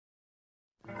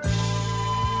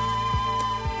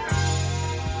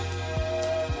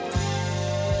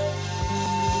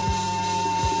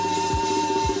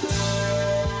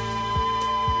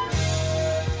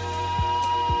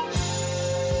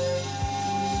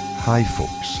Hi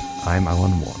folks, I'm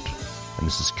Alan Watt, and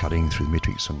this is Cutting Through the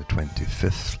Matrix on the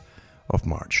 25th of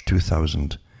March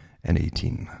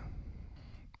 2018.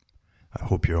 I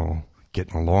hope you're all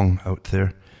getting along out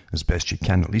there as best you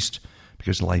can, at least,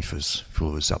 because life is full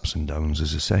of its ups and downs,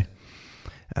 as they say.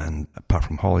 And apart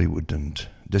from Hollywood and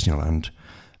Disneyland,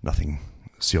 nothing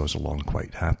sails along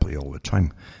quite happily all the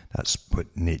time. That's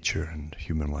what nature and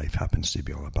human life happens to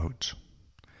be all about.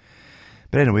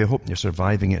 But anyway, I hope you're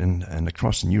surviving it, and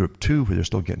across in Europe too, where they're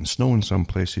still getting snow in some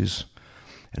places,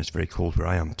 and it's very cold where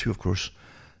I am too, of course.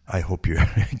 I hope you're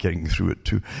getting through it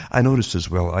too. I noticed as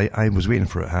well, I was waiting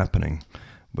for it happening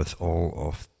with all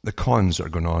of the cons that are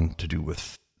going on to do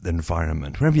with the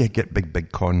environment. Whenever you get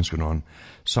big cons going on,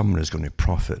 someone is going to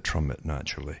profit from it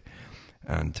naturally.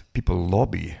 And people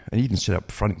lobby and even set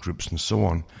up front groups and so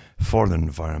on for the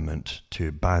environment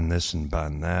to ban this and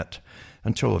ban that,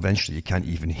 until eventually you can't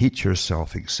even heat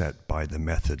yourself except by the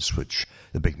methods which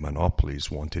the big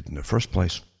monopolies wanted in the first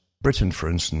place. Britain, for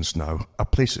instance, now, a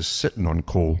place is sitting on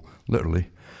coal, literally,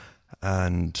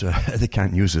 and they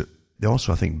can't use it. They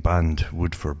also, I think, banned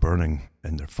wood for burning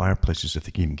in their fireplaces if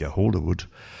they can even get hold of wood.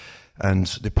 And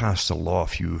they passed a law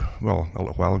a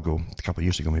little while ago, a couple of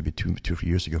years ago, maybe two or 3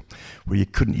 years ago, where you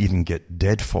couldn't even get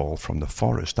deadfall from the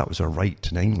forest. That was a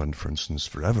right in England, for instance,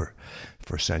 forever.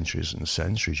 For centuries and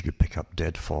centuries, you could pick up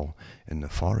deadfall in the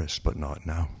forest, but not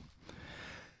now.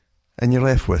 And you're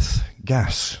left with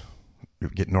gas. You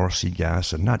get North Sea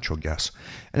gas and natural gas.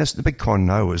 And the big con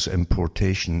now is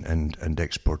importation and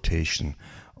exportation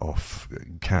of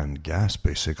canned gas,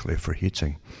 basically, for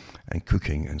heating and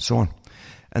cooking and so on.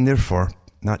 And therefore,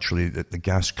 naturally, the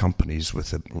gas companies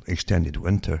with the extended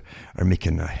winter are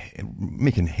making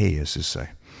hay, as they say,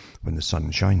 when the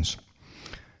sun shines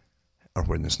or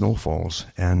when the snow falls,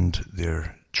 and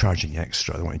they're charging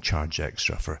extra. They want to charge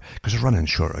extra because they're running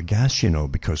short of gas,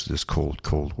 because of this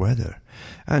cold weather.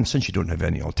 And since you don't have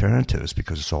any alternatives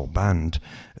because it's all banned,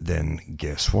 then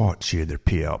guess what? You either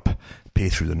pay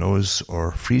through the nose,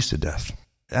 or freeze to death.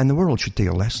 And the world should take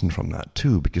a lesson from that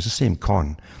too, because the same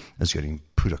con is getting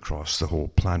put across the whole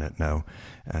planet now,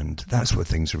 and that's what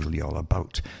things are really all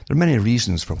about. There are many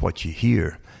reasons for what you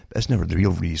hear, but it's never the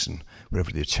real reason,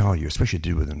 whatever they tell you, especially to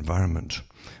do with the environment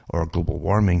or global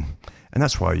warming. And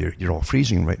that's why you're all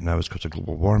freezing right now, is because of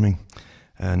global warming.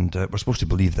 And we're supposed to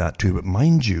believe that too, but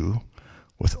mind you,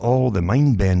 with all the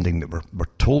mind-bending that we're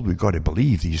told we've got to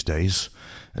believe these days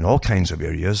in all kinds of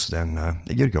areas, then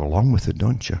you got to go along with it,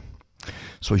 don't you?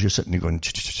 So as you're sitting there going,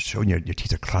 and your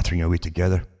teeth are clattering away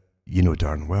together, you know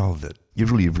darn well that you're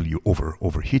really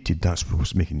overheated. That's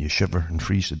what's making you shiver and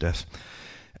freeze to death.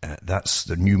 That's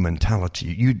the new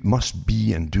mentality. You must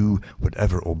be and do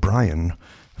whatever O'Brien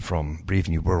from Brave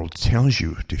New World tells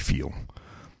you to feel.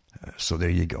 So there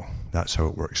you go. That's how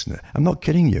it works. I'm not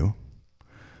kidding you.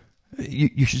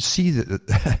 You should see the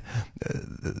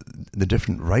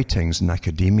different writings in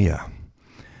academia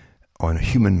on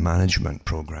human management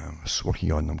programs,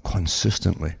 working on them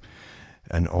consistently,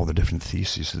 and all the different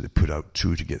theses that they put out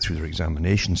too to get through their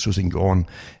examinations so they can go on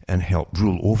and help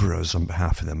rule over us on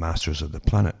behalf of the masters of the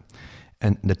planet.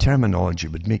 And the terminology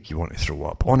would make you want to throw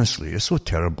up. Honestly, it's so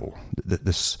terrible. The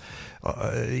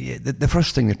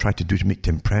first thing they try to do to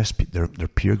impress their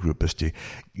peer group is to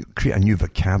create a new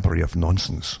vocabulary of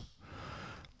nonsense.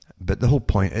 But the whole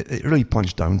point, it really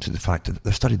points down to the fact that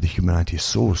they've studied the humanity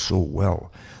so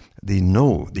well. They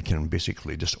know they can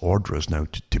basically just order us now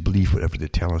to believe whatever they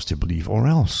tell us to believe, or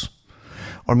else.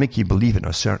 Or make you believe it in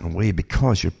a certain way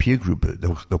because your peer group,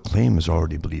 they'll claim, is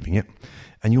already believing it,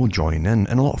 and you'll join in.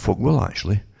 And a lot of folk will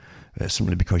actually,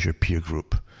 simply because your peer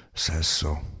group says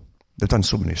so. They've done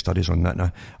so many studies on that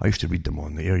now. I used to read them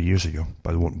on the air years ago,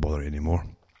 but I won't bother anymore.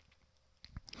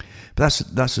 But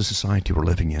that's the society we're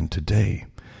living in today.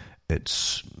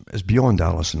 It's beyond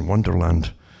Alice in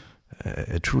Wonderland.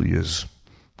 It truly is.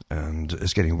 And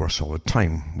it's getting worse all the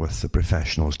time, with the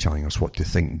professionals telling us what to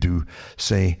think, do,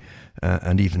 say,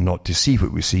 and even not to see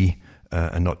what we see,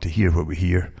 and not to hear what we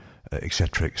hear,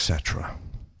 etc., etc.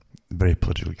 Very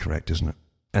politically correct, isn't it?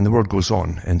 And the world goes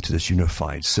on into this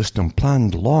unified system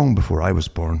planned long before I was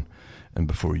born and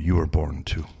before you were born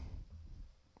too.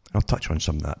 I'll touch on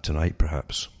some of that tonight,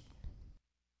 perhaps.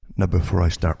 Now, before I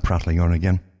start prattling on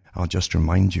again, I'll just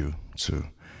remind you to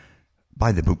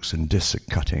buy the books and discs at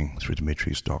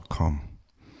cuttingthroughthematrix.com.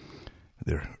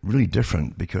 They're really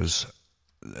different because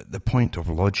the point of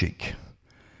logic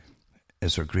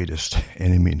is our greatest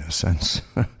enemy in a sense.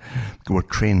 We're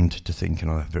trained to think in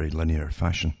a very linear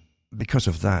fashion. Because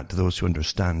of that, those who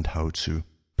understand how to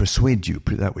persuade you,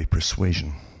 put it that way,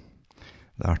 persuasion,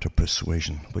 the art of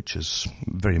persuasion, which is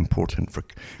very important for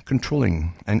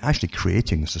controlling and actually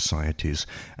creating societies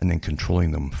and then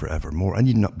controlling them forevermore and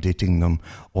even updating them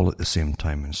all at the same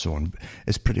time and so on.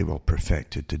 It's pretty well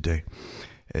perfected today.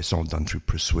 It's all done through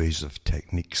persuasive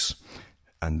techniques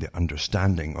and the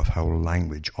understanding of how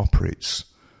language operates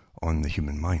on the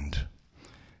human mind.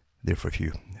 Therefore, if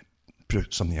you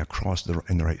put something across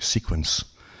in the right sequence,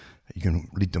 you can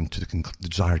lead them to the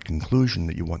desired conclusion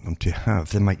that you want them to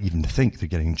have. They might even think they're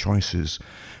getting choices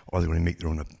or they're going to make their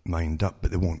own mind up,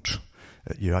 but they won't.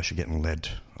 You're actually getting led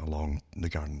along the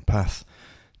garden path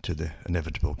to the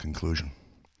inevitable conclusion.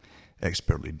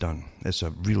 Expertly done. It's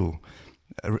a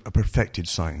perfected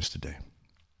science today.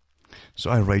 So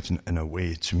I write in a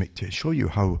way to show you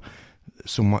how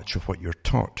so much of what you're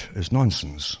taught is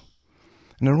nonsense.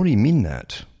 And I really mean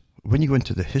that. When you go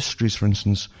into the histories, for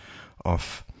instance,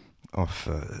 of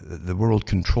the world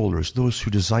controllers, those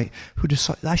who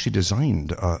actually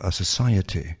designed a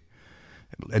society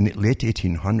in the late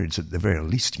 1800s, at the very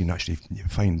least, you can actually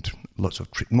find lots of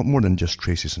more than just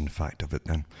traces, in fact, of it.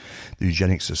 Then the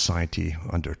Eugenics Society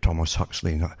under Thomas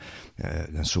Huxley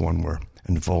and so on were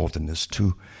involved in this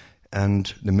too,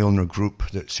 and the Milner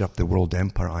Group that set up the world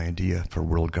empire idea for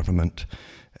world government,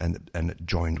 and it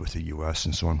joined with the US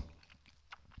and so on.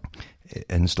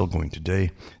 And still going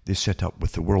today. They set up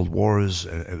with the World Wars,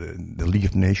 the League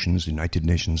of Nations, the United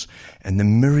Nations, and the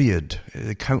myriad,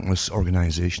 countless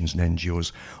organizations and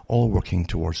NGOs, all working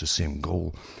towards the same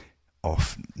goal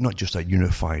of not just a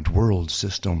unified world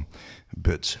system,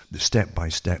 but the step by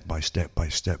step,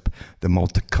 the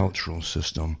multicultural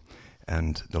system,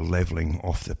 and the leveling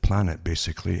of the planet,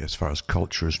 basically, as far as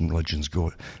cultures and religions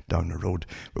go down the road.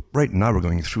 But right now we're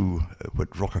going through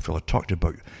what Rockefeller talked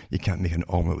about. You can't make an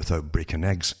omelette without breaking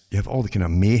eggs. You have all the kind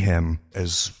of mayhem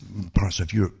as parts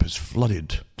of Europe is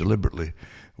flooded deliberately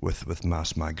with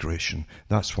mass migration.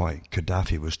 That's why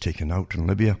Gaddafi was taken out in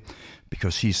Libya,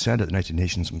 because he said at the United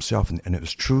Nations himself, and it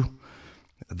was true,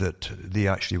 that they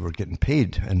actually were getting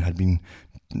paid and had been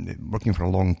working for a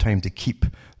long time to keep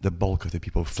the bulk of the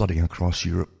people flooding across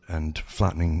Europe and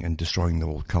flattening and destroying the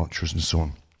old cultures and so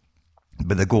on.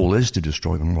 But the goal is to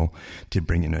destroy them all, to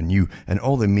bring in a new. And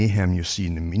all the mayhem you see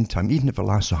in the meantime, even if it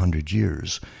lasts 100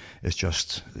 years, it's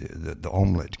just the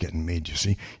omelette getting made, you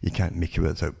see. You can't make it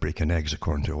without breaking eggs,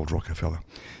 according to old Rockefeller.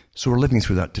 So we're living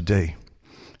through that today.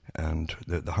 And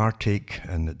the heartache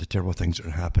and the terrible things that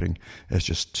are happening is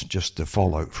just the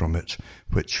fallout from it,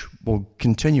 which will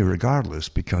continue regardless,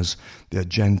 because the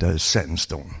agenda is set in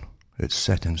stone. It's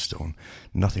set in stone.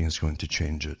 Nothing is going to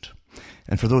change it.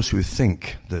 And for those who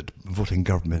think that voting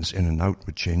governments in and out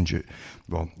would change it,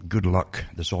 well, good luck.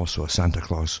 There's also a Santa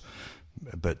Claus.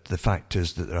 But the fact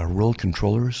is that there are world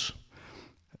controllers.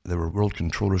 There were world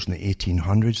controllers in the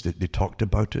 1800s. They talked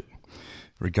about it.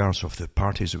 Regardless of the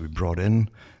parties that we brought in,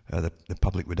 the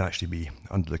public would actually be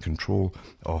under the control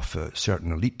of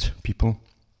certain elite people.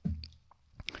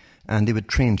 And they would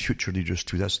train future leaders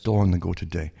too. That's still on the go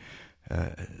today.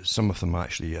 Some of them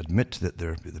actually admit that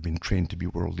they've been trained to be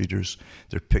world leaders.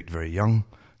 They're picked very young,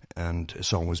 and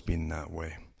it's always been that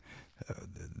way.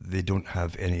 They don't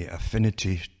have any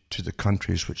affinity to the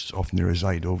countries which often they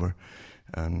reside over,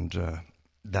 and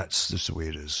that's just the way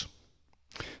it is.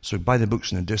 So buy the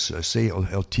books in the disc, as I say.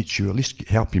 It'll teach you, at least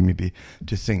help you maybe,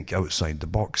 to think outside the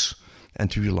box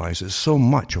and to realize that so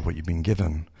much of what you've been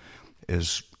given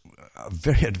is a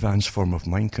very advanced form of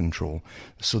mind control,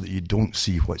 so that you don't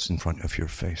see what's in front of your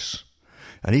face.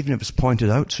 And even if it's pointed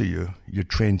out to you, you're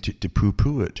trained to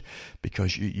poo-poo it,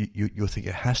 because you'll think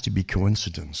it has to be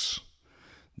coincidence.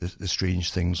 The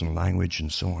strange things in language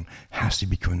and so on has to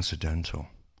be coincidental.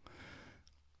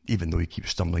 Even though you keep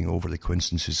stumbling over the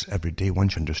coincidences every day,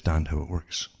 once you understand how it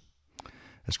works.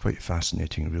 It's quite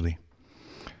fascinating, really.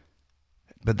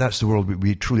 But that's the world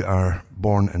we truly are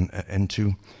born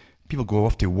into. People go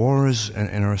off to wars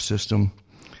in our system.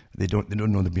 They don't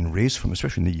know they've been raised from,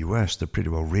 especially in the US, they're pretty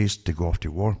well raised to go off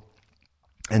to war.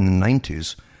 In the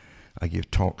 90s, I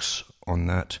gave talks on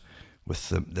that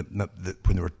with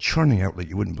when they were churning out, like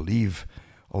you wouldn't believe,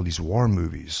 all these war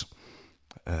movies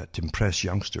to impress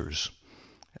youngsters.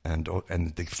 And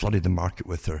they flooded the market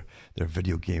with their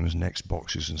video games and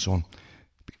Xboxes and so on.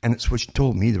 And it's which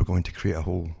told me they were going to create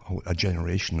a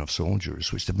generation of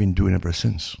soldiers, which they've been doing ever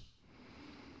since.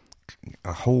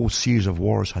 A whole series of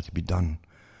wars had to be done.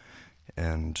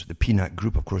 And the PNAC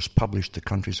group, of course, published the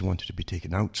countries they wanted to be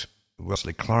taken out.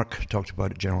 Wesley Clark talked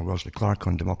about it, General Wesley Clark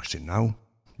on Democracy Now!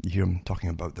 You hear him talking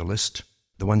about the list.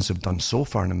 The ones they've done so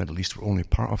far in the Middle East were only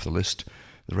part of the list.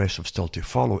 The rest have still to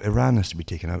follow. Iran has to be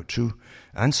taken out too,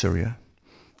 and Syria.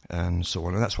 and so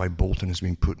on. And that's why Bolton has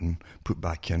been put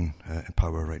back in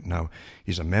power right now.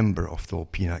 He's a member of the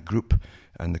old PNAC group,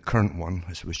 and the current one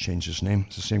has changed his name.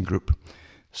 It's the same group.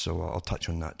 So I'll touch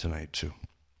on that tonight too.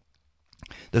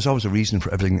 There's always a reason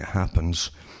for everything that happens,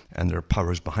 and there are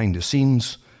powers behind the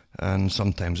scenes, and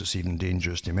sometimes it's even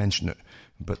dangerous to mention it.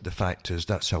 But the fact is,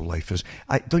 that's how life is.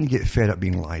 Don't you get fed up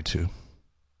being lied to?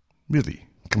 Really?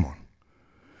 Come on.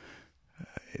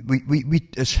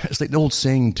 It's like the old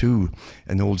saying too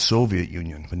in the old Soviet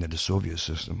Union when they had the Soviet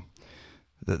system,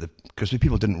 because the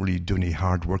people didn't really do any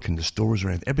hard work in the stores or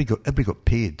anything. Everybody got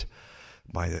paid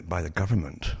by the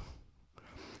government.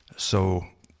 So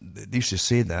they used to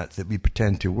say that we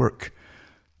pretend to work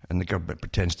and the government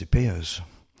pretends to pay us.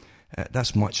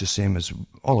 That's much the same as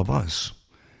all of us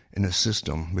in a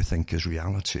system we think is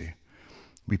reality.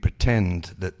 We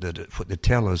pretend that what they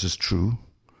tell us is true.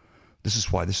 This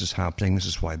is why this is happening, this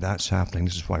is why that's happening,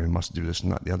 this is why we must do this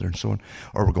and that, the other, and so on.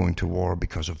 Or we're going to war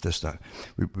because of this, that.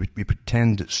 We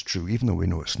pretend it's true, even though we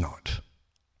know it's not.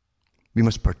 We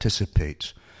must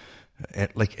participate.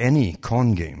 Like any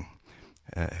con game,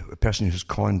 a person who's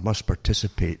conned must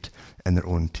participate in their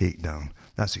own takedown.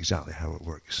 That's exactly how it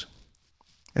works.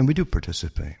 And we do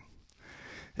participate.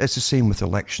 It's the same with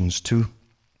elections too.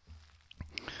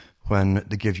 When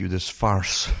they give you this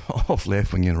farce of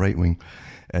left-wing and right-wing,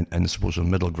 and suppose a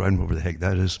middle ground, whatever the heck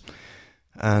that is,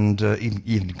 and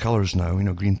even colours now,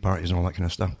 green parties and all that kind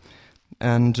of stuff.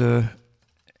 And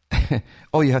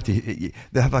all you have to,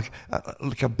 they have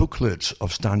like a booklet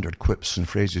of standard quips and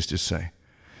phrases to say.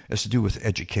 It's to do with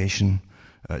education,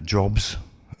 jobs,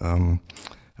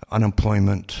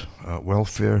 unemployment,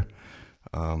 welfare,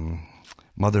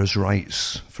 mothers'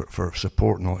 rights for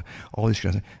support, and all these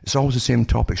kinds of things. It's always the same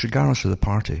topics, regardless of the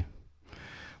party.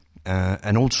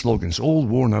 And old slogans, old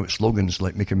worn-out slogans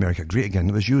like "Make America Great Again."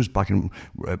 It was used back in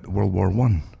World War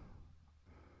I.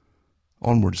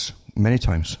 Onwards, many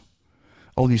times.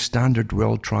 All these standard,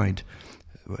 well-tried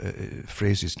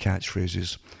phrases,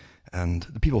 catchphrases, and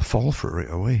the people fall for it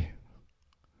right away.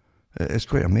 It's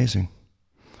quite amazing.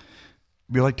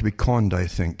 We like to be conned, I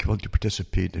think. We like to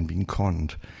participate in being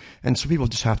conned. And so people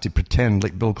just have to pretend,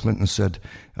 like Bill Clinton said,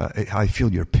 "I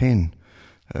feel your pain."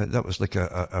 That was like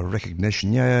a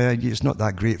recognition. Yeah, it's not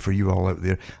that great for you all out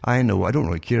there. I know, I don't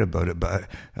really care about it, but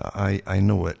I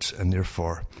know it, and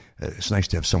therefore it's nice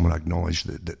to have someone acknowledge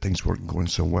that things weren't going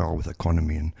so well with the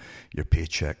economy and your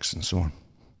paychecks and so on.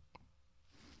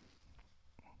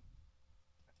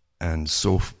 And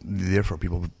so, therefore,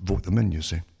 people vote them in, you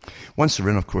see. Once they're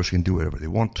in, of course, they can do whatever they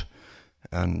want,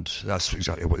 and that's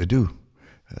exactly what they do.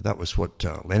 That was what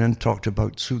Lenin talked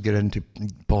about, so get into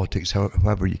politics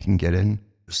however you can get in.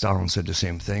 Stalin said the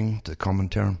same thing to the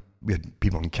Comintern. We had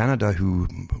people in Canada who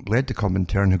led the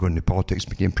Comintern who got into politics,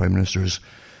 became prime ministers,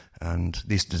 and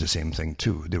they did the same thing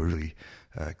too. They were really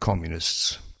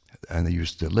communists, and they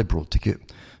used the liberal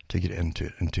ticket to get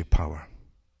into power.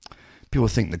 People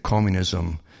think that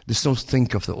communism, they still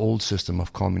think of the old system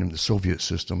of communism, the Soviet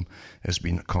system, as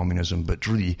being communism, but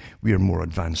really we are more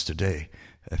advanced today.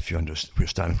 If you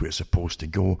understand where it's supposed to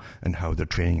go and how they're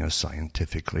training us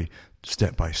scientifically,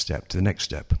 step by step to the next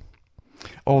step.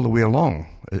 All the way along,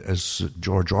 as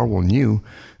George Orwell knew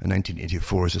in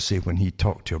 1984, as I say, when he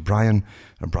talked to O'Brien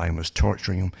was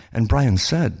torturing him, and Brian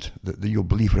said that you'll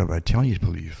believe whatever I tell you to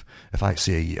believe. If I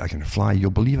say I can fly, you'll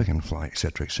believe I can fly,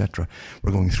 etc., etc.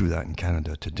 We're going through that in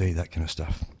Canada today, that kind of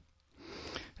stuff.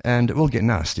 And it will get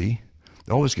nasty.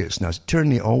 It always gets nasty.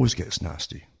 Tyranny always gets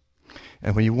nasty.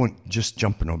 And when you won't just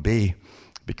jump and obey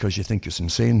because you think it's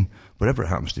insane, whatever it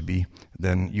happens to be,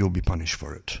 then you'll be punished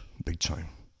for it, big time.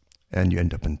 And you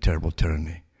end up in terrible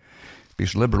tyranny.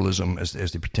 Because liberalism, as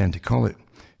they pretend to call it,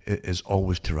 is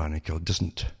always tyrannical. It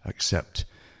doesn't accept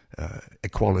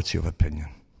equality of opinion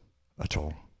at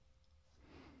all.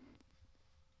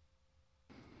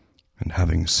 And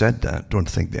having said that, don't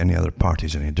think that any other party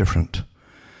is any different.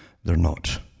 They're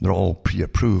not. They're all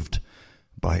pre-approved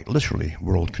by literally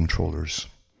world controllers.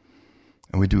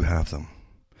 And we do have them.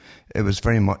 It was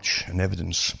very much an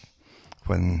evidence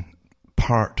when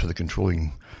part of the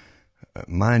controlling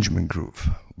management group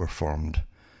were formed,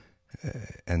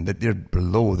 and that they're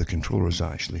below the controllers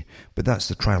actually, but that's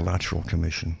the Trilateral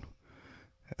Commission.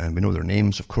 And we know their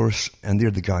names, of course, and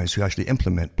they're the guys who actually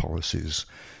implement policies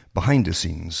behind the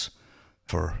scenes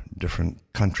for different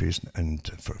countries and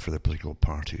for the political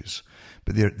parties.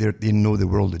 But they know the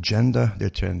world agenda, they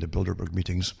attend the Bilderberg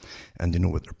meetings, and they know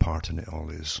what their part in it all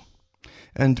is.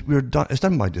 And it's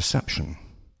done by deception.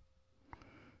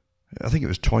 I think it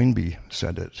was Toynbee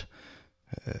said it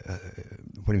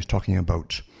when he was talking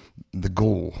about the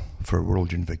goal for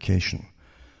world unification.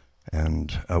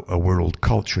 and a world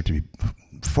culture to be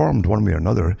formed one way or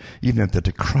another, even if they had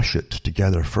to crush it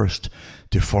together first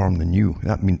to form the new.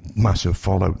 That means massive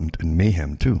fallout and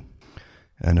mayhem too.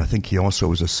 And I think he also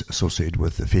was associated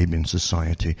with the Fabian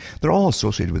Society. They're all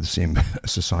associated with the same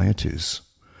societies.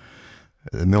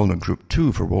 The Milner Group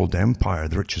too, for World Empire,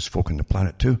 the richest folk on the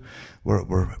planet too,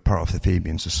 were part of the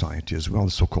Fabian Society as well,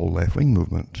 the so-called left-wing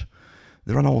movement.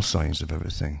 They're on all sides of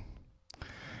everything.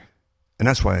 And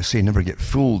that's why I say never get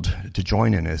fooled to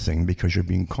join anything, because you're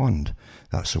being conned.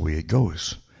 That's the way it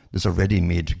goes. There's a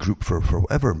ready-made group for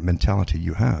whatever mentality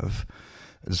you have.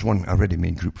 There's a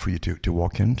ready-made group for you to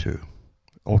walk into.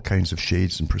 All kinds of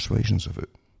shades and persuasions of it.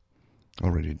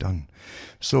 Already done.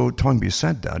 So Toynbee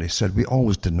said that. He said, we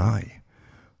always deny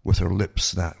with our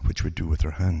lips that which we do with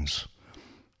our hands.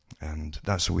 And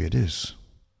that's the way it is.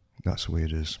 That's the way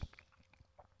it is.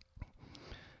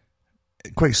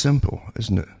 Quite simple,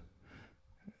 isn't it?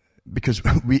 Because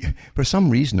we, for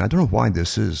some reason, I don't know why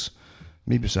this is,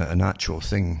 maybe it's a natural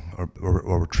thing, or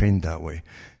we're trained that way.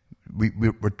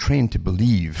 We're trained to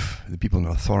believe the people in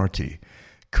authority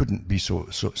couldn't be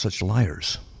such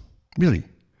liars, really.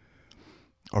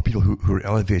 Or people who are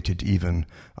elevated even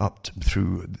up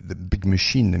through the big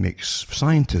machine that makes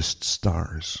scientists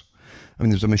stars. I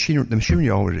mean, the machinery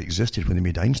already existed when they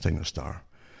made Einstein a star.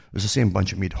 It was the same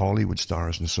bunch that made Hollywood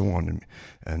stars and so on,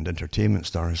 and entertainment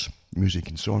stars, music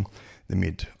and so on. They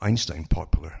made Einstein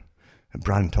popular. And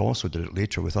Brandt also did it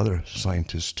later with other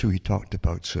scientists too. He talked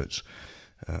about it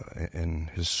in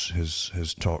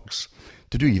his talks.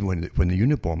 To do even when the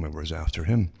Unabomber was after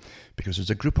him, because there's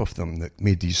a group of them that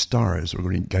made these stars that were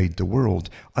going to guide the world,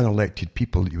 unelected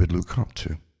people that you would look up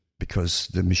to, because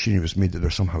the machinery was made that they're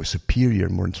somehow superior,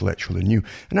 more intellectual than you.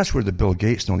 And that's where the Bill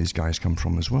Gates and all these guys come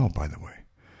from as well, by the way.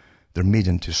 They're made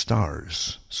into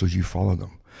stars, so you follow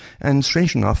them. And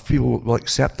strange enough, people will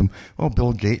accept them. Oh,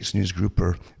 Bill Gates and his group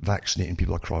are vaccinating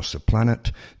people across the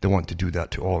planet. They want to do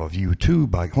that to all of you too,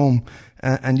 back home.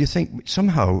 And you think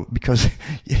somehow, because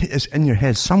it's in your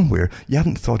head somewhere, you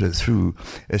haven't thought it through.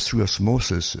 It's through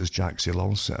osmosis, as Jacques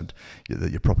Ellul said,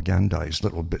 that you propagandize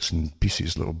little bits and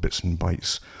pieces, little bits and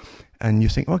bytes. And you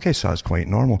think, okay, so that's quite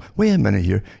normal. Wait a minute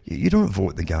here. You don't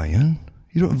vote the guy in.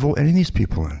 You don't vote any of these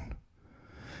people in.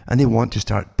 And they want to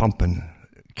start pumping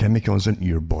chemicals into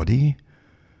your body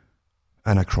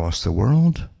and across the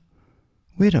world.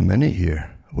 Wait a minute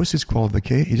here. What's his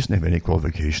qualification? He doesn't have any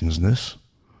qualifications in this.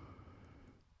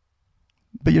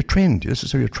 But you're trained. This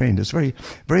is how you're trained. It's very,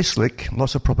 very slick.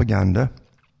 Lots of propaganda.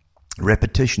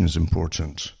 Repetition is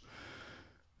important.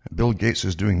 Bill Gates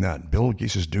is doing that. Bill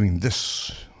Gates is doing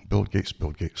this. Bill Gates.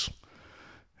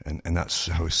 And that's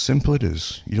how simple it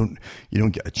is. You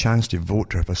don't get a chance to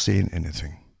vote or have a say in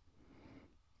anything.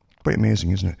 Quite amazing,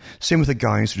 isn't it? Same with the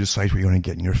guys who decide what you're going to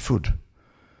get in your food.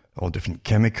 All different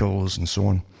chemicals and so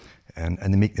on. And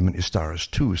they make them into stars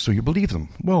too. So you believe them.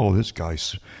 Well, this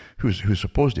guy's who's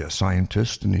supposedly a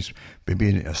scientist and he's maybe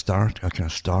a kind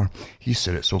of star. He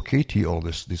said it's okay to eat all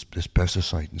this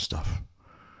pesticide and stuff.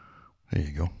 There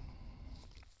you go.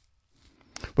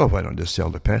 Well, why don't they just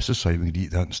sell the pesticide? We could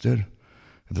eat that instead,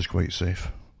 if it's quite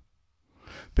safe.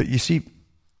 But you see,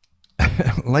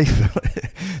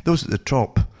 life, those at the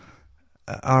top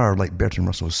are, like Bertrand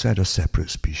Russell said, a separate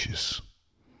species.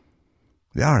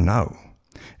 They are now.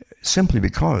 Simply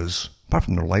because, apart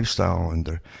from their lifestyle and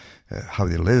their how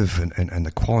they live and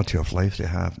the quality of life they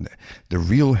have, the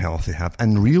real health they have,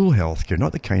 and real health care,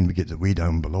 not the kind we get way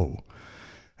down below,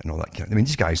 and all that kind. I mean,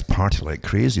 these guys party like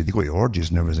crazy. They go to orgies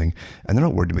and everything, and they're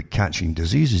not worried about catching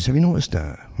diseases. Have you noticed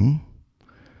that?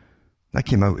 That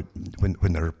came out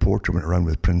when the reporter went around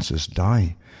with Princess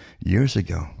Di years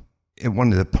ago. At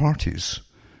one of the parties,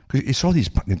 because he saw these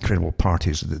incredible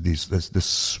parties that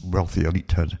this wealthy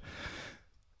elite had,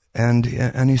 and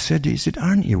he said,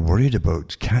 aren't you worried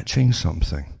about catching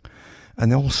something? And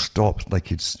they all stopped, like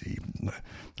he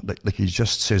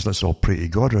just says, let's all pray to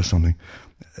God or something.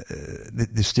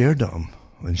 They stared at him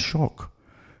in shock,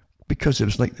 because it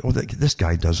was like, oh, this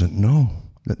guy doesn't know.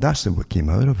 That's what came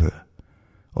out of it.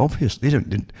 Obviously,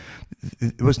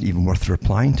 it wasn't even worth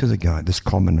replying to the guy, this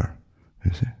commoner.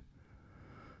 You see?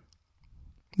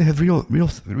 They have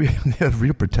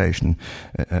real protection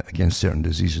against certain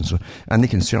diseases, and they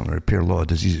can certainly repair a lot of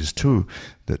diseases too.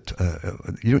 That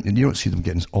you don't see them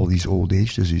getting all these old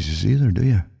age diseases either, do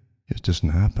you? It doesn't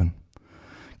happen.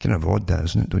 Kind of odd, that,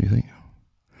 isn't it? Don't you think?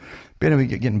 But anyway,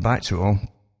 getting back to it all,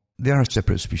 they are a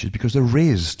separate species because they're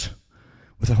raised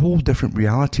with a whole different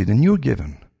reality than you're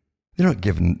given. They're not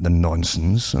given the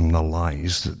nonsense and the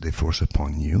lies that they force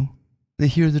upon you. They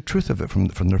hear the truth of it from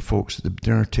their folks at the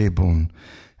dinner table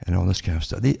and all this kind of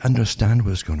stuff. They understand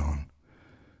what's going on.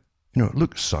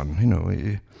 Look,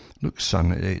 son, look,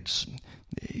 son, it's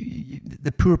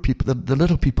the poor people, the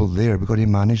little people there. We've got to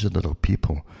manage the little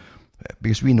people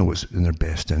because we know it's in their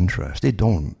best interest. They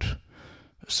don't.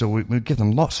 So we give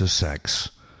them lots of sex,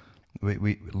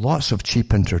 we lots of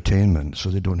cheap entertainment, so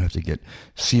they don't have to get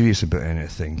serious about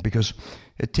anything, because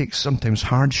it takes sometimes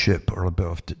hardship or a bit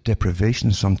of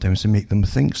deprivation sometimes to make them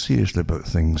think seriously about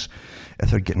things.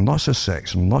 If they're getting lots of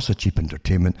sex and lots of cheap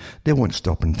entertainment, they won't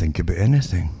stop and think about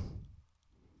anything.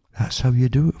 That's how you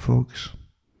do it, folks.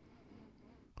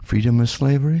 Freedom is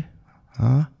slavery?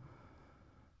 Huh?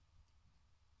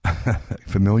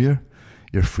 Familiar?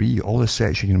 You're free, all the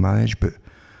sex you can manage, but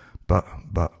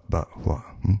what?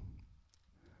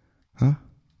 Huh?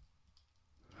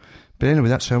 But anyway,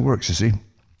 that's how it works, you see.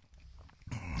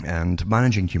 And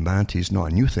managing humanity is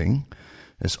not a new thing.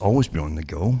 It's always been on the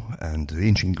go, and the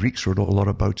ancient Greeks wrote a lot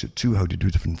about it too, how to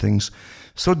do different things.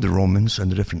 So did the Romans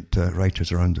and the different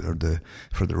writers around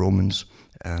for the Romans,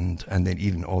 and then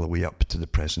even all the way up to the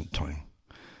present time.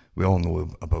 We all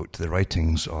know about the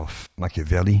writings of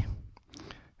Machiavelli,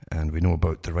 and we know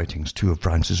about the writings too of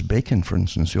Francis Bacon, for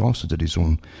instance, who also did his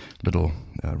own little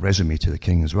resume to the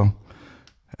king as well,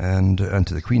 and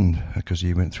to the queen, because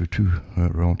he went through two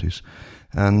royalties.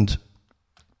 And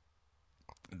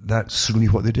that's really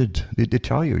what they did. They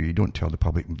tell you. You don't tell the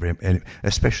public,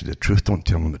 especially the truth. Don't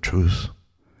tell them the truth.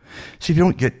 See, if you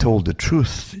don't get told the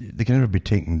truth, they can never be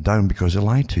taken down because they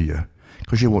lied to you,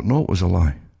 because you won't know it was a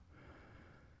lie.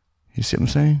 You see what I'm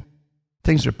saying?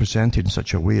 Things are presented in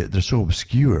such a way that they're so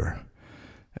obscure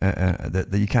that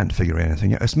you can't figure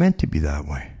anything out. It's meant to be that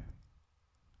way.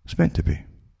 It's meant to be.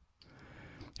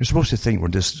 You're supposed to think we're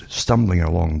just stumbling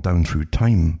along down through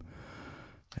time,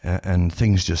 and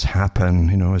things just happen,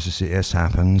 as I say, S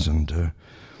happens, and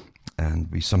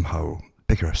we somehow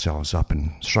pick ourselves up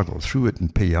and struggle through it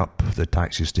and pay up the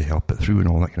taxes to help it through and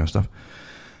all that kind of stuff.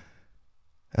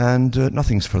 And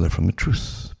nothing's further from the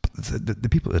truth. The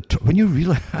people when you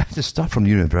realize the stuff from the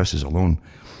universities alone,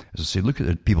 as I say, look at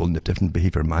the people in the different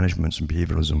behavior managements and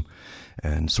behavioralism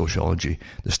and sociology,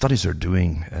 the studies they're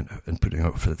doing and putting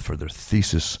out for their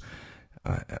thesis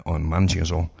on managing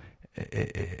us all.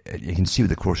 You can see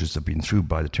the courses they've been through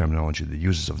by the terminology the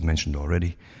users I've mentioned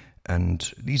already.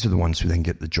 And these are the ones who then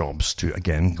get the jobs to,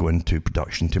 again, go into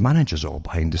production to manage us all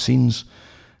behind the scenes.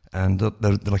 And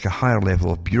they're like a higher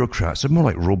level of bureaucrats. They're more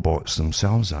like robots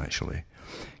themselves, actually.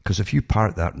 Because if you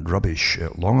part that rubbish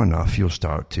long enough, you'll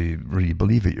start to really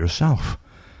believe it yourself,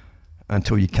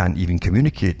 until you can't even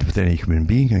communicate with any human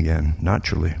being again,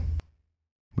 naturally.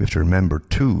 We have to remember,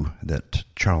 too, that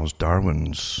Charles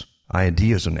Darwin's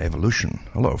ideas on evolution,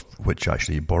 a lot of which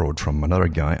actually he borrowed from another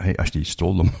guy. I actually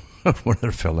stole them. One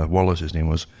other fella, Wallace his name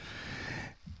was.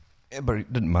 But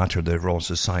it didn't matter, the Royal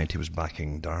Society was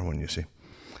backing Darwin, you see.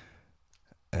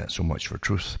 So much for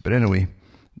truth. But anyway,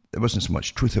 it wasn't so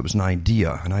much truth, it was an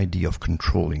idea of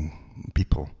controlling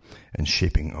people and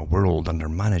shaping a world under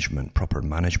management, proper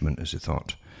management, as he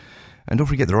thought. And don't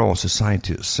forget, the Royal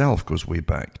Society itself goes way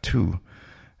back too.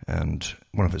 And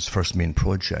one of its first main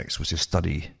projects was to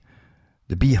study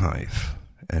the beehive,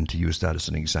 and to use that as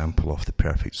an example of the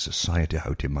perfect society,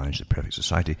 how to manage the perfect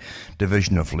society.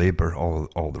 Division of labour,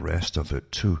 all the rest of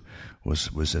it too,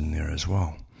 was in there as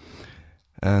well.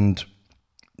 And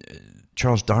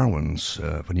Charles Darwin's,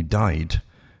 when he died,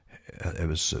 it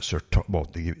was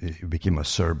he became a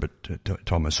Sir, but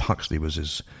Thomas Huxley was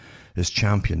his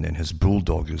champion then, his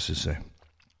bulldog, as they say.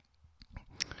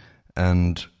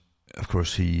 And of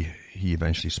course, he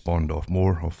eventually spawned off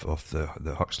more of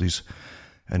the Huxleys.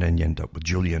 And then you end up with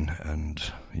Julian, and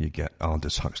you get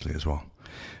Aldous Huxley as well.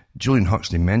 Julian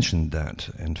Huxley mentioned that,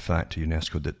 in fact, to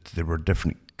UNESCO, that there were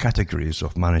different categories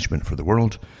of management for the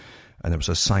world, and there was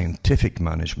a scientific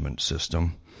management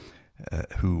system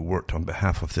who worked on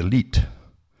behalf of the elite.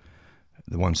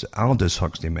 The ones that Aldous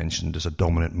Huxley mentioned as a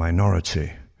dominant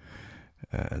minority.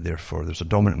 Therefore, there's a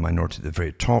dominant minority at the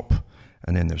very top,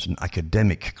 and then there's an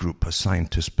academic group, a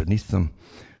scientist beneath them,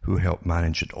 who help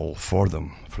manage it all for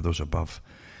them, for those above.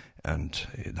 And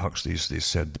the Huxleys, they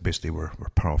said, basically were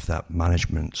part of that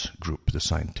management group, the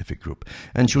scientific group.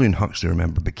 And Julian Huxley,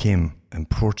 remember, became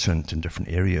important in different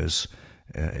areas.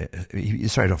 He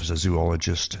started off as a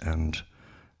zoologist, and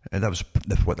that was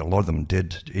what a lot of them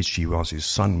did. H.G. Wells'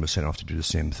 son was sent off to do the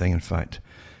same thing. In fact,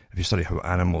 if you study how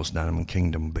animals in the animal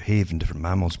kingdom behave and different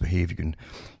mammals behave, you can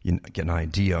get an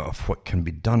idea of what can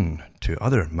be done to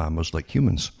other mammals like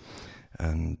humans.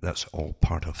 And that's all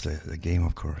part of the game,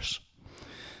 of course.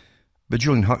 But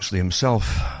Julian Huxley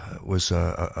himself was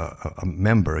a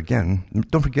member, again.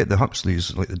 Don't forget the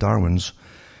Huxleys, like the Darwins,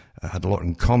 had a lot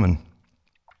in common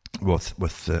with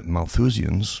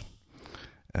Malthusians.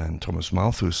 And Thomas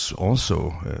Malthus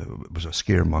also was a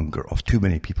scaremonger of too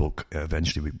many people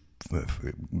eventually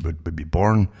would be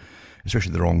born,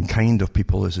 especially the wrong kind of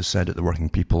people, as I said, the working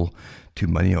people, too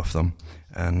many of them,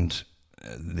 and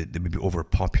they would be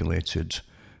overpopulated,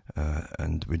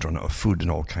 and we'd run out of food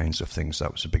and all kinds of things.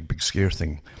 That was a big scare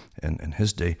thing in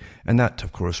his day. And that,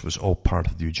 of course, was all part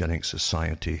of the eugenic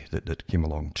society that came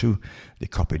along too. They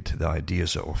copied the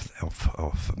ideas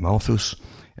of Malthus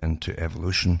into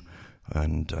evolution.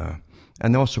 And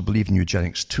they also believed in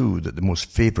eugenics too, that the most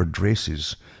favoured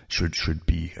races should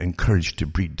be encouraged to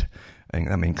breed, and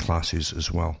that meant classes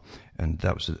as well. And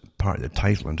that was part of the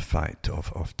title, in fact,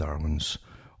 of Darwin's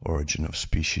Origin of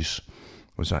Species,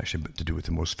 was actually to do with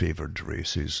the most favoured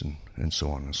races and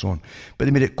so on and so on. But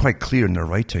they made it quite clear in their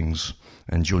writings,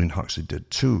 and Julian Huxley did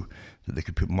too, that they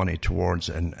could put money towards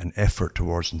and effort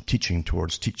towards and teaching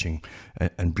towards teaching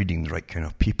and breeding the right kind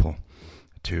of people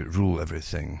to rule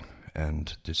everything,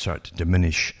 and to start to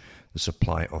diminish the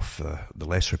supply of the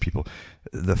lesser people.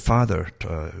 The father,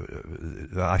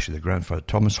 actually the grandfather,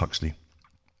 Thomas Huxley,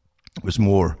 was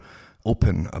more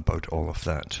open about all of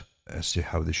that as to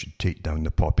how they should take down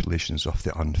the populations of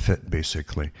the unfit,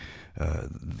 basically,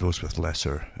 those with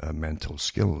lesser mental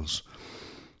skills.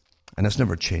 And that's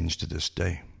never changed to this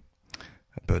day.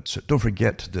 But don't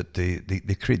forget that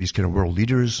they create these kind of world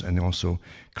leaders, and they also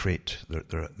create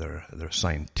their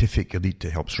scientific elite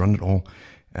that helps run it all,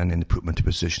 and then they put them into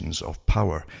positions of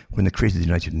power. When they created the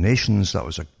United Nations, that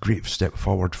was a great step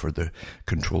forward for the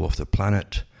control of the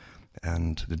planet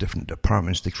and the different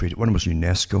departments they created. One was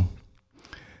UNESCO,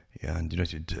 and the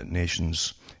United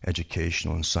Nations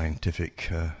Educational and Scientific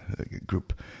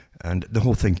Group. And the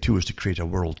whole thing, too, is to create a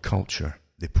world culture.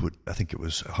 They put, I think it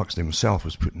was Huxley himself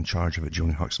was put in charge of it,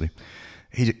 Julian Huxley.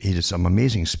 He did some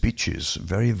amazing speeches,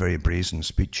 very brazen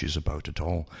speeches about it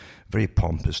all, very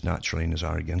pompous naturally in his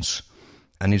arrogance.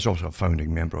 And he's also a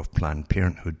founding member of Planned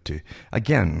Parenthood too.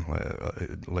 Again,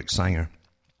 like Sanger,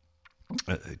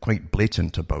 quite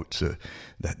blatant about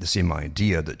the same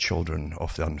idea that children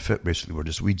of the unfit basically were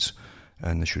just weeds,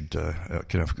 and they should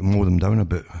kind of mow them down a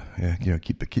bit,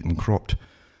 keep them cropped.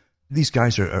 These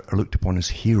guys are looked upon as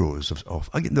heroes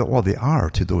well, they are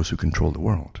to those who control the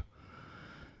world.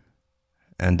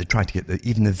 And they try to get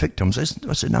even the victims.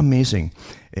 It's amazing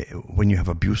when you have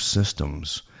abuse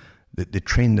systems that they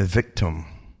train the victim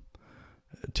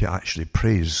to actually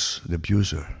praise the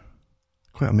abuser.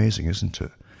 Quite amazing, isn't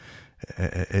it?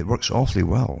 It works awfully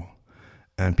well.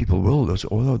 And people will say,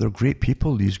 oh, they're great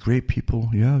people, these great people.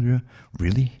 Yeah.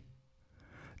 Really?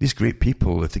 These great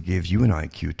people, if they gave you an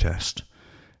IQ test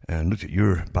and looked at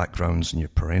your backgrounds and your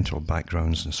parental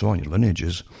backgrounds and so on, your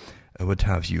lineages, would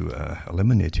have you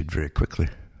eliminated very quickly.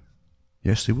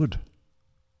 Yes, they would.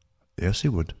 Yes, they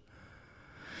would.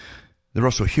 They're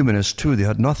also humanists too. They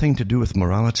had nothing to do with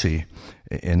morality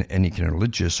in any kind of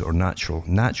religious or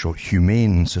natural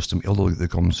humane system, although they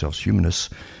call themselves humanists.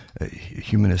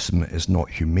 Humanism is not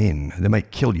humane. They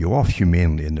might kill you off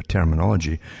humanely in their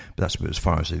terminology, but that's about as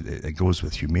far as it goes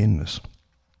with humaneness.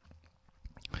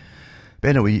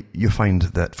 But anyway, you find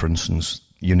that, for instance,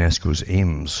 UNESCO's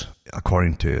aims,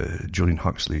 according to Julian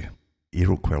Huxley, he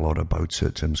wrote quite a lot about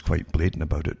it and was quite blatant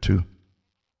about it too.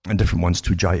 And different ones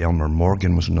too. J. Elmer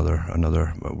Morgan was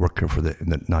another worker for the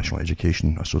National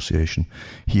Education Association.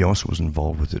 He also was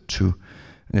involved with it too.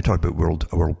 And they talk about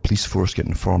a world police force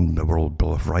getting formed, a world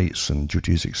Bill of Rights and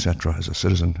duties, etc. as a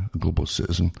citizen, a global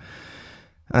citizen.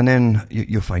 And then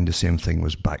you'll find the same thing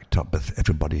was backed up with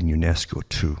everybody in UNESCO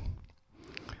too.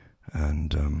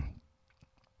 And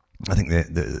I think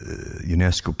the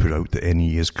UNESCO put out the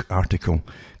NEA's article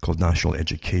called National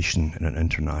Education in an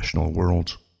International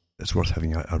World. It's worth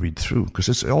having a read through, because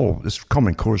this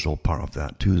Common Core is all part of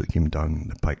that too, that came down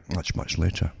the pike much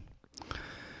later.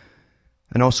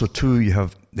 And also too, you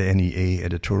have the NEA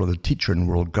editorial, The Teacher in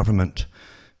World Government,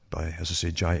 by, as I say,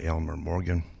 J. Elmer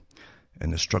Morgan. In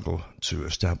the struggle to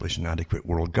establish an adequate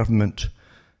world government,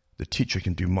 the teacher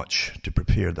can do much to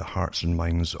prepare the hearts and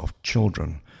minds of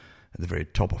children. At the very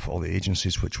top of all the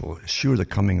agencies which will assure the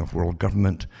coming of world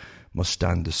government must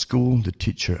stand the school, the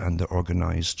teacher, and the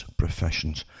organized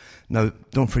professions. Now,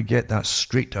 don't forget that's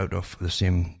straight out of the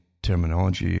same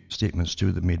terminology statements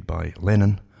too that made by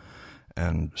Lenin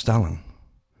and Stalin.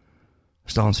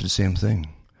 Stalin said the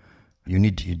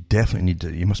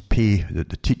you must pay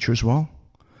the teachers well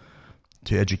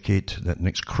to educate that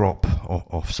next crop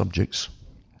of subjects,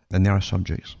 and there are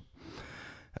subjects.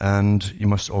 And you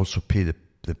must also pay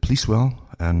the police well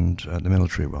and the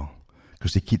military well,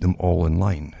 because they keep them all in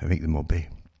line and make them obey.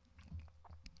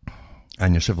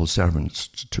 And your civil servants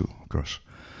too, of course.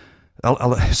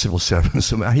 Civil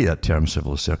servants, I hate that term,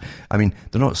 civil servant. I mean,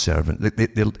 they're not servant.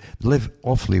 They live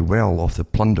awfully well off the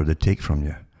plunder they take from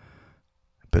you.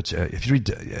 But if you read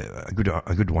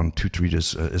a good one to read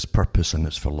is Purpose and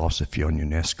Its Philosophy on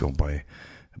UNESCO by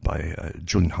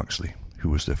Julian Huxley, who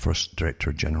was the first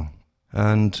Director General.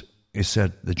 And he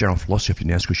said the general philosophy of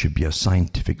UNESCO should be a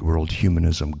scientific world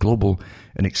humanism, global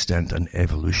in extent and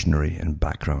evolutionary in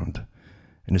background.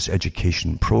 In its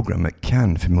education program, it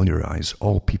can familiarize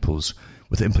all peoples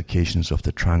with the implications of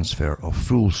the transfer of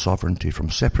full sovereignty from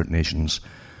separate nations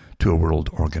to a world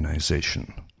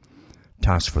organization.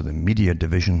 Task for the media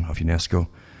division of UNESCO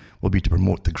will be to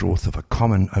promote the growth of a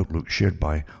common outlook shared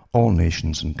by all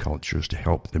nations and cultures to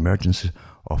help the emergence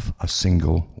of a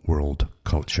single world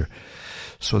culture.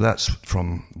 So that's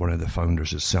from one of the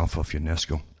founders itself of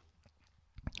UNESCO.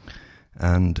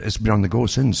 And it's been on the go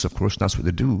since, of course, that's what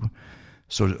they do.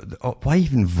 So why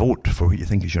even vote for what you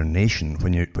think is your nation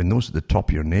when those at the top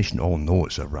of your nation all know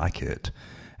it's a racket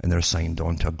and they're signed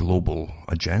on to a global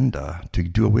agenda to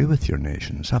do away with your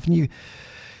nations? Haven't you?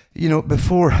 You know,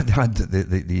 before they had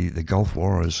the Gulf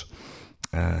Wars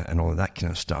and all of that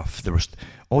kind of stuff, there was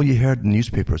all you heard in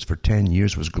newspapers for 10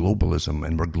 years was globalism,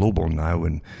 and we're global now,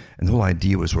 and the whole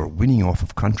idea was we're winning off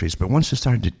of countries. But once they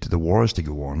started the wars to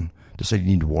go on, decided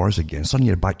you need wars again, suddenly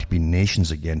you're back to being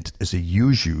nations again, as they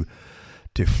use you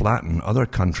to flatten other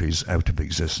countries out of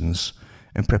existence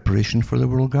in preparation for the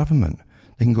world government.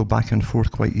 They can go back and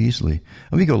forth quite easily.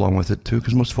 And we go along with it too,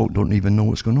 because most folk don't even know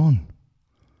what's going on.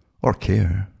 Or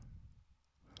care.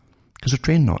 Because they're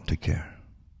trained not to care.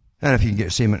 And if you can get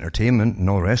the same entertainment and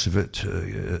all the rest of it,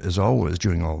 as always,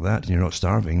 during all that, and you're not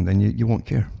starving, then you won't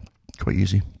care. Quite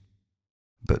easy.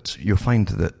 But you'll find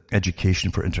that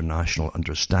education for international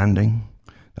understanding,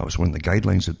 that was one of the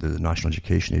guidelines that the National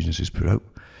Education Agencies put out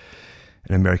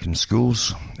in American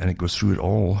schools, and it goes through it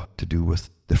all to do with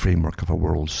the framework of a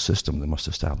world system they must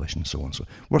establish and so on. So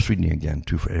worth reading again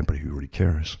too for anybody who really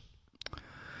cares.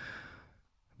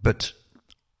 But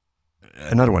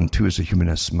another one too is the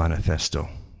Humanist Manifesto.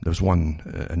 There was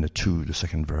one in the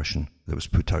second version, that was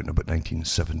put out in about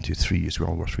 1973 as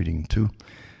well, worth reading too,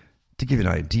 to give you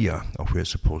an idea of where it's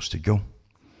supposed to go.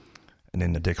 And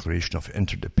then the Declaration of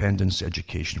Interdependence,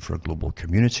 Education for a Global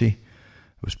Community,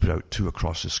 it was put out too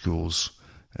across the schools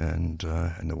and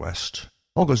in the West.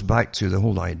 All goes back to the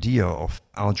whole idea of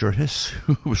Alger Hiss,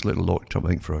 who was later locked up, I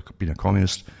think, for being a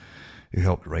communist, who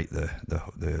helped write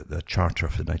the Charter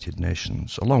of the United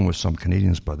Nations, along with some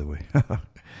Canadians, by the way,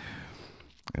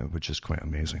 which is quite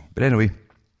amazing. But anyway,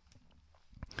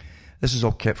 this is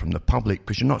all kept from the public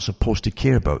because you're not supposed to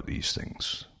care about these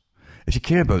things. If you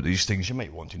care about these things, you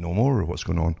might want to know more of what's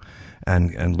going on.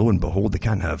 And lo and behold, they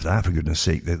can't have that, for goodness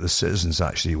sake, that the citizens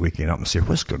actually waking up and say,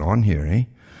 what's going on here, eh?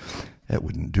 It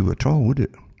wouldn't do at all, would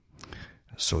it?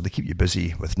 So they keep you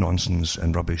busy with nonsense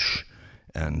and rubbish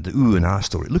and the ooh and ah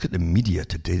story. Look at the media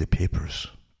today, the papers.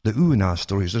 The ooh and ah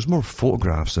stories, there's more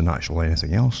photographs than actually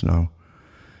anything else now.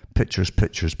 Pictures,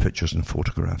 pictures, pictures and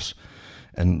photographs.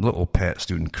 And little pets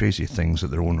doing crazy things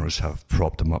that their owners have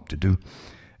propped them up to do.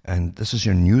 And this is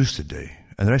your news today.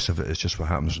 And the rest of it is just what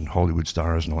happens in Hollywood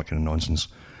stars and all that kind of nonsense.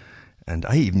 And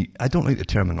I don't like the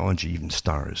terminology, even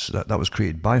stars. That was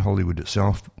created by Hollywood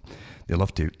itself. They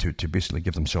love to basically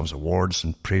give themselves awards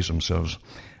and praise themselves,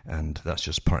 and that's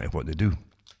just part of what they do.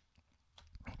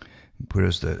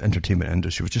 Whereas the entertainment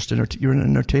industry was just you're an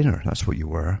entertainer. That's what you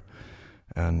were.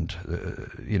 And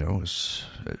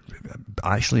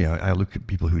actually, I look at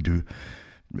people who do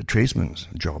tradesmen's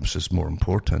jobs as more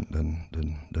important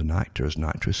than actors and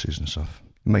actresses and stuff.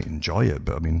 You might enjoy it,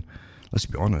 but I mean, let's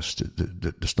be honest.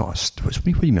 It's not what do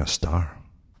you mean a star?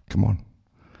 Come on.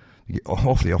 You get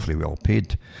awfully well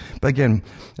paid. But again,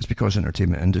 it's because the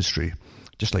entertainment industry,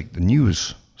 just like the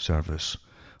news service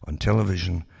on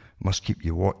television, must keep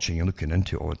you watching and looking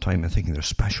into it all the time and thinking they're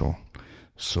special.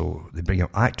 So they bring out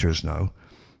actors now,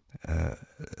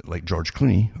 like George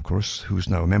Clooney, of course, who's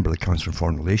now a member of the Council on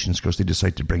Foreign Relations, because they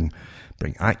decide to bring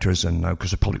actors in now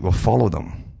because the public will follow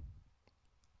them.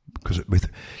 Because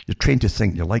you're trained to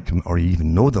think you like them or you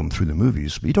even know them through the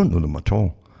movies, but you don't know them at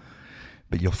all.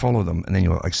 But you'll follow them and then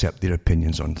you'll accept their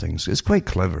opinions on things. It's quite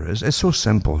clever. It's so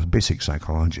simple. It's basic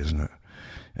psychology, isn't it?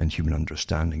 And human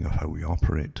understanding of how we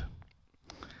operate.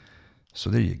 So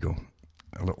there you go.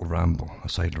 A little ramble, a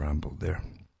side ramble there.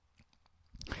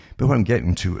 But what I'm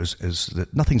getting to is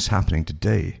that nothing's happening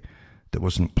today that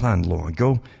wasn't planned long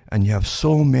ago, and you have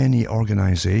so many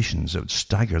organizations that would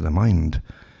stagger the mind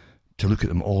to look at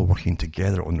them all working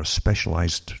together on their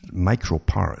specialized micro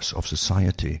parts of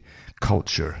society,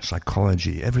 culture,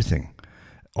 psychology, everything,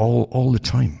 all the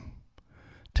time,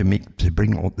 to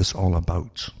bring all this all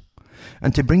about.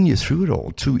 And to bring you through it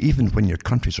all, too, even when your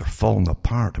countries are falling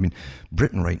apart. I mean,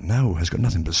 Britain right now has got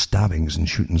nothing but stabbings and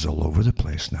shootings all over the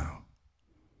place now.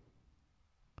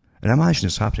 And imagine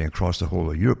it's happening across the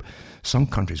whole of Europe. Some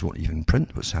countries won't even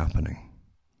print what's happening.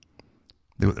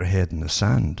 They got their head in the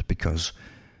sand because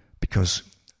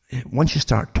once you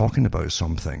start talking about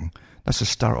something, that's the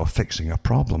start of fixing a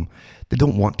problem. They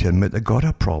don't want to admit they got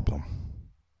a problem,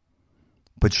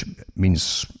 which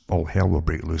means all hell will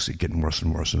break loose. It's getting worse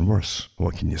and worse and worse.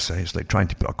 What can you say? It's like trying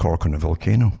to put a cork on a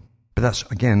volcano. But that's,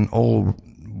 again, all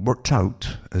worked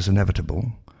out as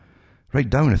inevitable. Right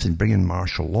down, if they bring in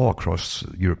martial law across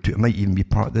Europe too, it might even be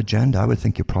part of the agenda. I would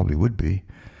think it probably would be,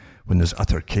 when there's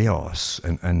utter chaos,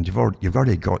 and you've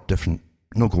already got different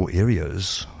no-go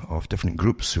areas of different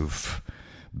groups who've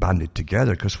banded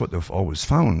together, because what they've always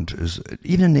found is,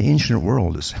 even in the ancient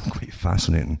world, it's quite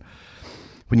fascinating.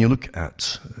 When you look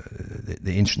at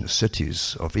the ancient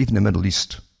cities of even the Middle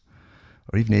East,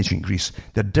 or even ancient Greece,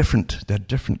 they're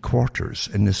different quarters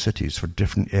in the cities for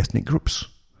different ethnic groups.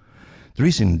 The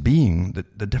reason being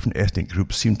that the different ethnic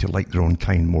groups seem to like their own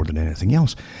kind more than anything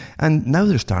else. And now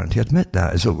they're starting to admit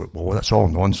that, as though, well, that's all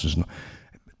nonsense.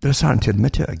 They're starting to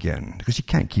admit it again, because you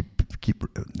can't keep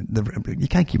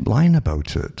lying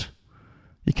about it.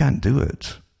 You can't do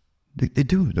it. They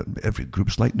do. Every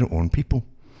group's like their own people.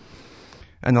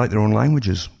 And they like their own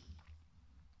languages.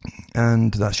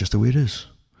 And that's just the way it is.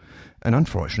 And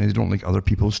unfortunately, they don't like other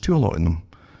people's too, a lot in them.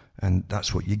 And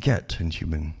that's what you get in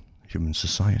human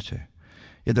society.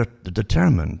 Yeah, they're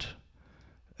determined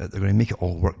that they're going to make it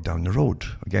all work down the road.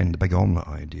 Again, the big omelette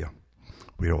idea.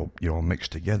 You're all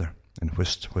mixed together and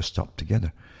whisked up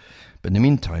together. But in the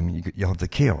meantime, you have the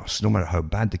chaos. No matter how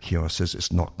bad the chaos is,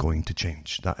 it's not going to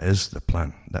change. That is the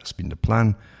plan. That's been the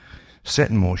plan set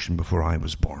in motion before I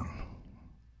was born.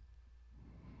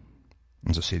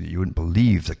 As I say, that you wouldn't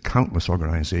believe the countless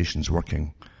organizations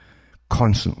working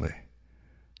constantly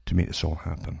to make this all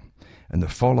happen. And the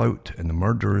fallout and the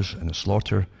murders and the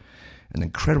slaughter and the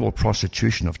incredible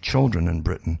prostitution of children in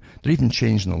Britain. They're even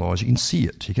changing the laws. You can see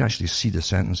it. You can actually see the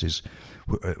sentences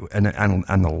and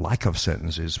the lack of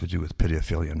sentences we do with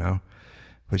pedophilia now,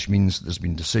 which means there's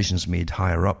been decisions made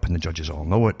higher up and the judges all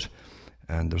know it.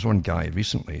 And there was one guy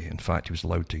recently, in fact, he was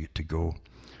allowed to go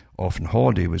off on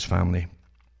holiday with his family,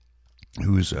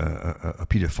 who's a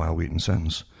paedophile waiting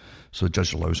sentence. So the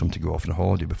judge allows him to go off on a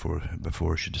holiday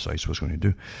before she decides what she's going to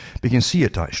do. But you can see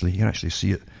it, actually. You can actually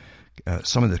see it.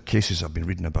 Some of the cases I've been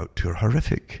reading about too are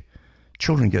horrific.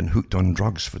 Children getting hooked on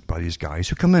drugs by these guys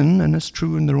who come in, and it's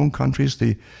true in their own countries.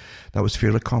 That was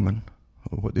fairly common,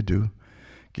 what they do.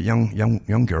 Get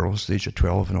young girls, the age of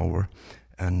 12 and over,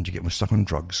 and you get them stuck on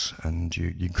drugs, and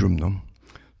you groom them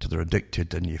till they're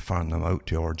addicted, and you farm them out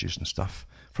to orgies and stuff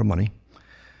for money.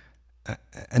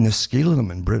 And the scale of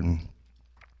them in Britain,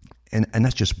 and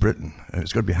that's just Britain, and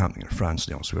it's going to be happening in France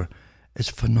and elsewhere, is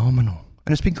phenomenal.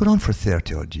 And it's been going on for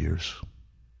 30-odd years.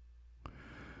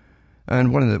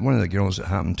 And one of the girls it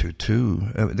happened to too,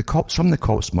 some of the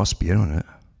cops must be in on it,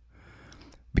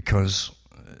 because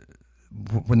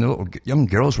when the little young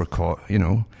girls were caught,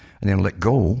 and then let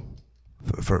go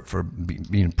for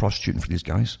being prostituting for these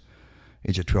guys,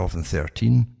 age of 12 and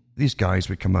 13, these guys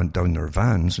would come out down their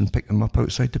vans and pick them up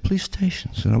outside the police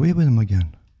stations and away with them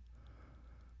again.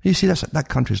 You see, that's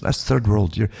third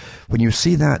world. When you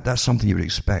see that, that's something you would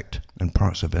expect in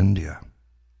parts of India.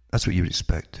 That's what you would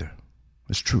expect there.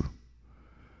 It's true.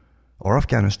 Or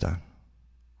Afghanistan,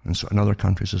 and other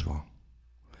countries as well.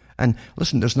 And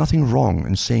listen, there's nothing wrong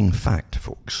in saying fact,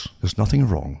 folks. There's nothing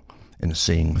wrong in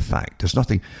saying fact. There's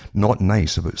nothing not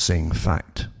nice about saying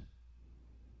fact.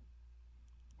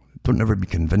 Don't ever be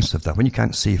convinced of that. When you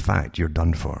can't say fact, you're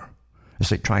done for. It's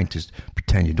like trying to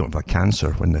pretend you don't have a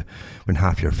cancer when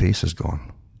half your face is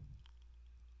gone.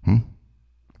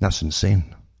 That's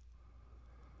insane.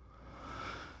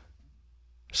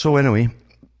 So anyway,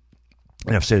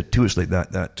 and I've said it too, it's like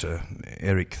that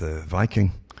Eric the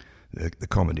Viking, the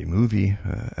comedy movie,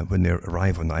 when they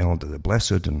arrive on the island of the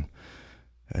blessed, and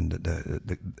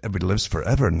everybody lives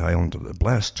forever in the island of the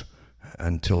blessed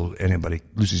until anybody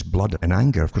loses blood and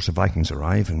anger. Of course, the Vikings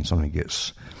arrive and somebody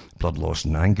gets blood loss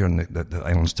and anger, and the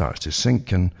island starts to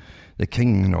sink, and the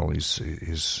king and all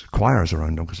his choirs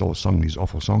around him, because they all sung these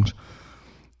awful songs,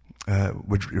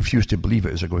 would refuse to believe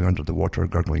it as they're going under the water,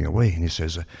 gurgling away. And he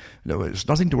says, no, it's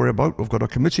nothing to worry about. We've got a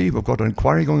committee. We've got an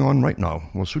inquiry going on right now.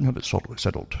 We'll soon have it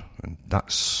settled. And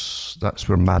that's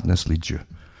where madness leads you.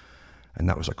 And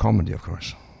that was a comedy, of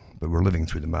course. But we're living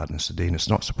through the madness today, and it's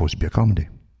not supposed to be a comedy.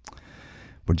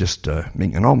 We're just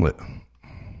making an omelette,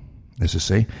 as they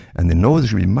say. And they know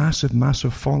there's going to be massive,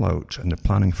 massive fallout, and they're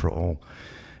planning for it all.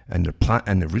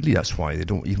 And really that's why they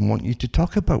don't even want you to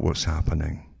talk about what's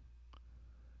happening.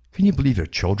 Can you believe your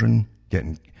children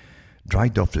getting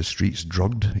dragged off the streets,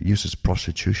 drugged, used as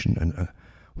prostitution? And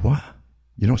what?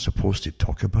 You're not supposed to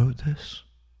talk about this?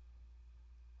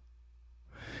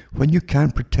 When you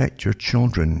can't protect your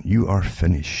children, you are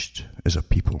finished as a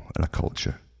people and a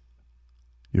culture.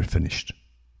 You're finished.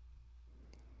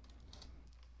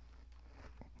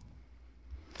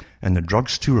 And the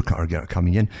drugs too are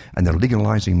coming in, and they're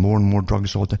legalizing more and more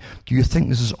drugs all the time. Do you think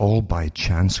this is all by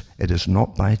chance? It is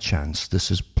not by chance.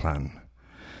 This is planned.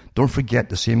 Don't forget,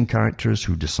 the same characters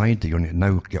who decide you're going to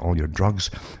now get all your drugs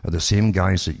are the same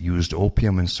guys that used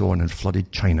opium and so on and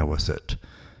flooded China with it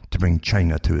to bring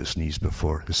China to its knees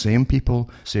before. The same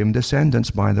people, same descendants,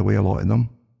 by the way, a lot of them.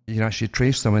 You can actually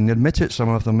trace them, and they admit it, some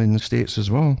of them in the States as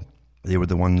well. They were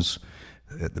the ones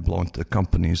that belonged to the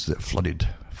companies that flooded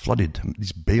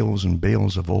these bales and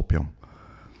bales of opium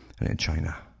in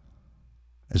China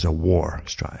as a war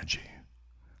strategy.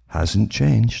 Hasn't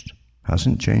changed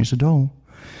at all.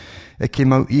 It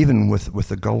came out even with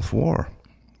the Gulf War,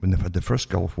 when they've had the first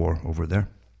Gulf War over there.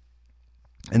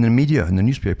 In the media, in the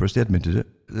newspapers, they admitted it.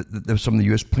 That some of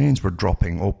the US planes were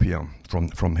dropping opium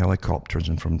from helicopters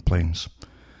and from planes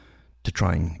to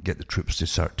try and get the troops to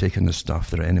start taking the stuff,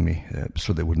 their enemy,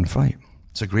 so they wouldn't fight.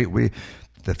 It's a great way.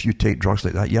 If you take drugs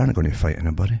like that, you're not going to fight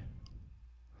anybody.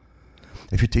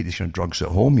 If you take these kind of drugs at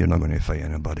home, you're not going to fight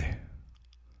anybody.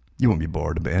 You won't be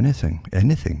bored about anything.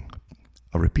 Anything.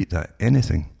 I'll repeat that.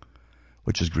 Anything.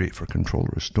 Which is great for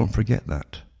controllers. Don't forget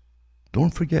that.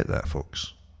 Don't forget that,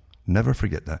 folks. Never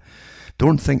forget that.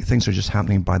 Don't think things are just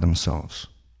happening by themselves.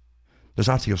 There's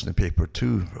articles in the paper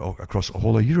too, across the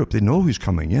whole of Europe. They know who's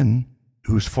coming in,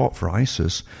 who's fought for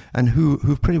ISIS, and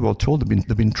who've pretty well told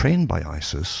they've been trained by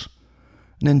ISIS,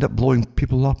 and end up blowing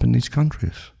people up in these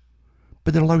countries.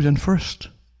 But they're allowed in first.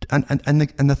 And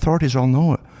the authorities all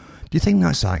know it. Do you think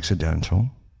that's accidental?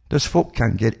 Those folk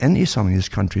can't get into some of these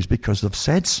countries because they've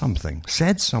said something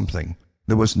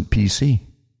that wasn't PC.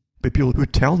 But people who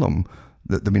tell them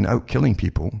that they've been out killing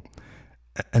people,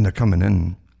 and they're coming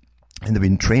in, and they've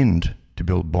been trained to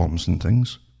build bombs and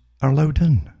things, are allowed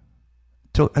in.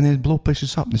 And they blow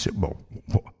places up, and they say, well,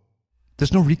 what?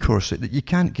 There's no recourse. You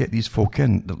can't get these folk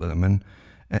in, let them in,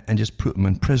 and just put them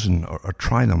in prison or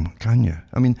try them, can you?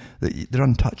 I mean, they're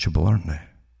untouchable, aren't they?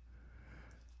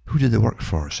 Who did they work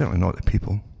for? Certainly not the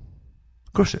people.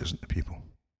 Of course it isn't the people.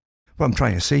 What I'm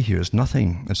trying to say here is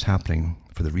nothing is happening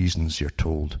for the reasons you're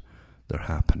told they're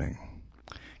happening.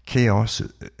 Chaos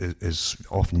is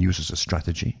often used as a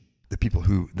strategy. The people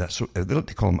they like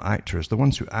to call them actors, the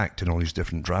ones who act in all these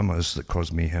different dramas that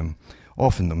cause mayhem,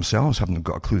 often themselves haven't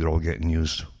got a clue they're all getting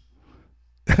used.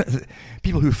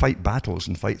 People who fight battles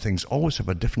and fight things always have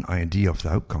a different idea of the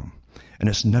outcome, and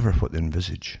it's never what they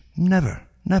envisage.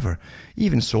 Never.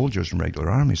 Even soldiers in regular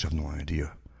armies have no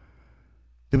idea.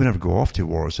 They would never go off to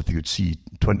wars if they could see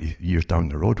 20 years down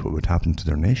the road what would happen to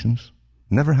their nations.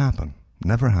 Never happen.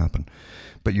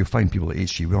 But you find people like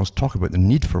H.G. Wells talk about the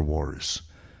need for wars,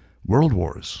 world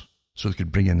wars, so they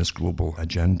could bring in this global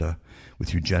agenda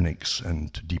with eugenics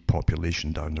and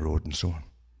depopulation down the road and so on.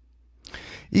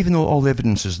 Even though all the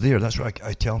evidence is there, that's what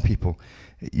I tell people,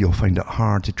 you'll find it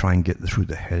hard to try and get through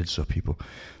the heads of people.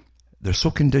 They're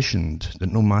so conditioned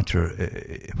that no matter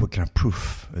what kind of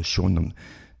proof is shown them,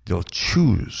 they'll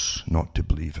choose not to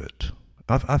believe it.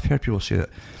 I've heard people say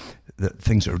that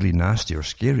things that are really nasty or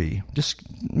scary, just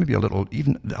maybe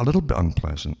even a little bit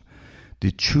unpleasant,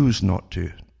 they choose not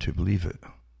to believe it.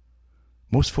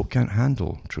 Most folk can't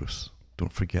handle truth.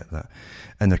 Don't forget that.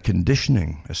 And their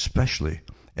conditioning, especially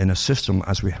in a system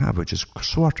as we have, which is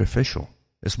so artificial,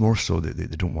 it's more so that they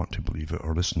don't want to believe it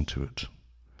or listen to it.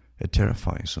 It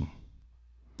terrifies them.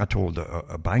 I told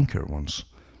a banker once,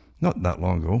 not that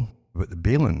long ago, but the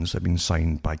bail-ins have been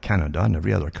signed by Canada and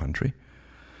every other country.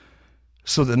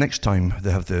 So the next time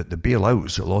they have the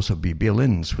bailouts, it'll also be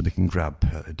bail-ins where they can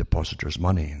grab depositors'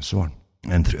 money and so on.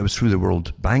 And it was through the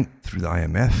World Bank, through the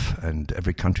IMF, and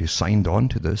every country signed on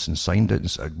to this and signed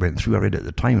it. And I went through, I read it at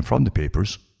the time from the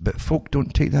papers. But folk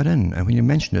don't take that in. And when you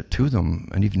mention it to them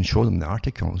and even show them the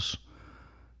articles,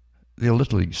 they'll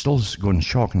literally still go in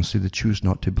shock and say they choose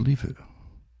not to believe it.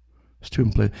 It's too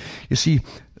unpleasant. You see,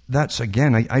 that's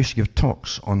again, I used to give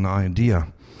talks on the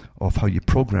idea of how you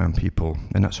program people,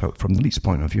 and that's how, from the elite's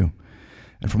point of view,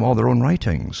 and from all their own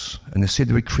writings. And they say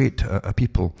they would create a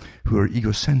people who are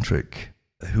egocentric,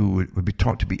 who would be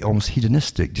taught to be almost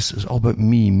hedonistic, just it's all about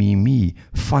me,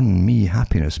 fun, me,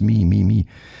 happiness, me.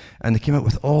 And they came out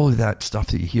with all of that stuff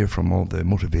that you hear from all the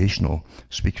motivational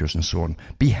speakers and so on.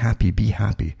 Be happy.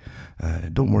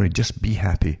 Don't worry, just be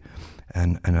happy.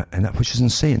 and that, which is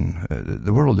insane.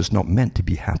 The world is not meant to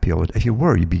be happy all the time. If you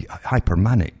were, you'd be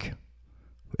hypermanic,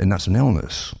 and that's an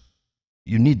illness.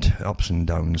 You need ups and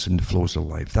downs and the flows of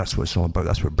life. That's what it's all about.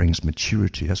 That's what brings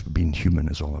maturity. That's what being human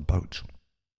is all about.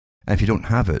 And if you don't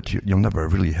have it, you'll never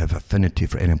really have affinity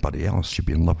for anybody else. You'll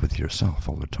be in love with yourself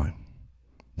all the time.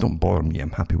 Don't bother me,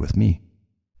 I'm happy with me.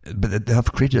 But they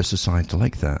have created a society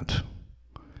like that.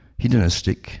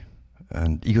 Hedonistic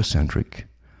and egocentric,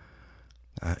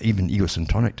 even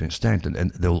egocentric to an extent,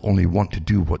 and they'll only want to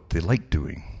do what they like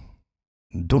doing.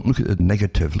 Don't look at the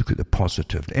negative, look at the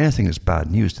positive. Anything that's bad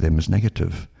news to them is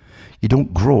negative. You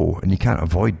don't grow and you can't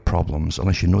avoid problems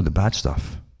unless you know the bad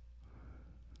stuff.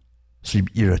 So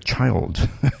you're a child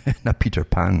in a Peter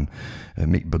Pan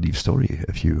make-believe story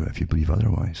if you believe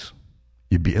otherwise.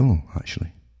 You'd be ill,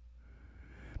 actually.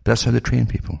 But that's how they train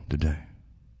people today.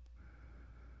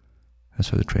 That's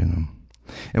how they train them.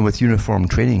 And with uniform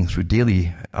training through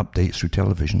daily updates through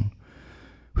television,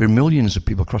 where millions of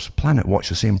people across the planet watch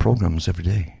the same programs every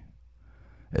day.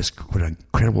 It's what an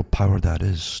incredible power that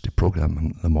is to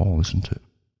program them all, isn't it?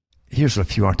 Here's a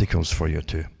few articles for you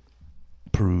to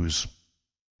peruse.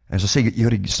 As I say, you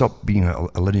got to stop being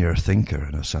a linear thinker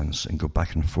in a sense and go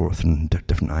back and forth in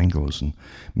different angles and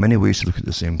many ways to look at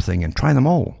the same thing and try them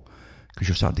all, because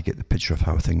you'll start to get the picture of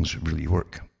how things really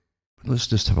work. Let's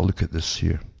just have a look at this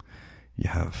here. You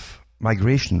have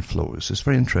migration flows. It's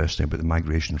very interesting about the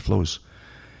migration flows.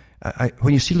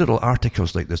 When you see little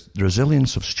articles like this, the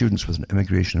resilience of students with an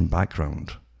immigration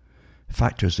background,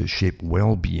 factors that shape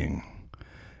well-being.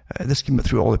 This came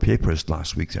through all the papers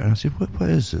last week, and I said, what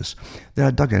is this? Then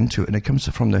I dug into it, and it comes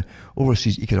from the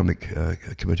Overseas Economic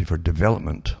Committee for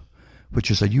Development, which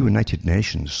is a United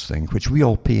Nations thing, which we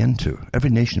all pay into. Every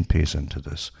nation pays into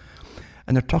this.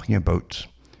 And they're talking about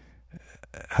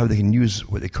how they can use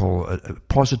what they call a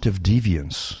positive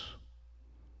deviance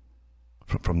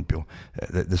from people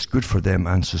that's good for them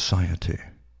and society,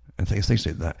 and things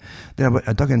like that. Then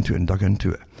I dug into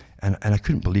it, and I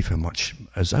couldn't believe how much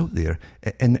is out there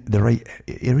in the right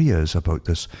areas about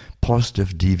this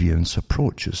positive deviance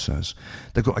approach, it says.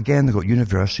 They've got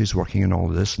universities working in all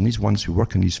of this, and these ones who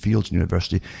work in these fields in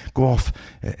university go off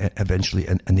eventually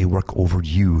and they work over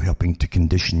you, helping to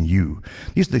condition you.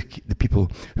 These are the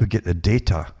people who get the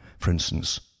data, for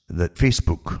instance, that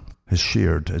Facebook has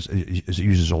shared as it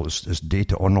uses all this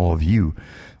data on all of you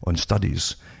on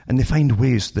studies, and they find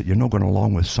ways that you're not going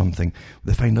along with something.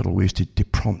 They find little ways to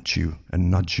prompt you and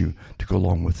nudge you to go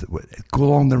along with it, go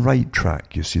along the right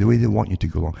track, you see, the way they want you to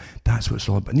go along. That's what it's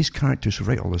all about. And these characters who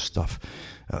write all this stuff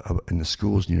in the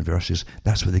schools and universities,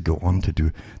 that's what they go on to do.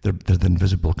 They're the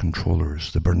invisible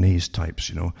controllers, the Bernays types,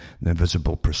 the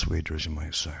invisible persuaders, you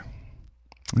might say.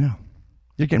 Yeah.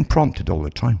 You're getting prompted all the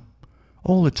time.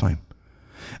 All the time.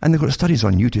 And they've got studies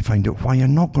on you to find out why you're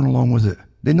not going along with it.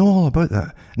 They know all about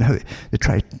that. And how they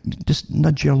try to just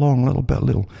nudge you along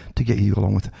little to get you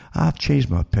along with it. I've changed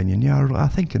my opinion. Yeah, I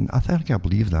think I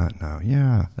believe that now.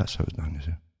 Yeah, that's how it's done, you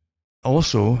see.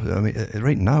 Also,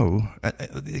 right now,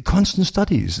 constant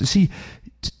studies. You see,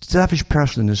 the average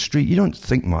person in the street, you don't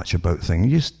think much about things.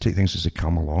 You just take things as they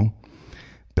come along.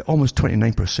 But almost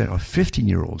 29% of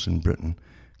 15-year-olds in Britain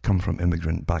come from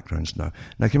immigrant backgrounds now.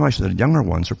 Now, can you imagine the younger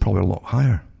ones are probably a lot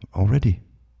higher already?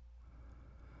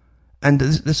 And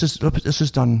this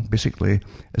is done basically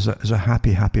as a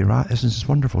happy rat. This is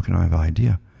wonderful kind of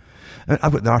idea. And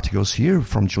I've got the articles here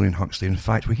from Julian Huxley, in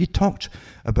fact, where he talked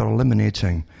about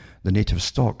eliminating the native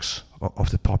stocks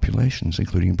of the populations,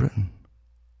 including Britain.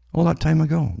 All that time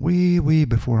ago, way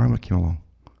before I came along.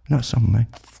 Isn't that something,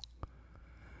 eh?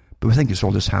 But we think it's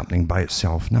all just happening by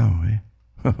itself now,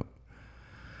 eh?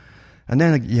 And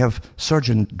then you have surge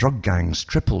in drug gangs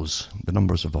triples the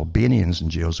numbers of Albanians in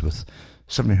jails, with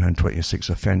 726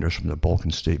 offenders from the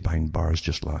Balkan state behind bars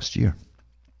just last year.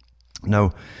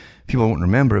 Now, people won't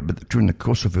remember it, but during the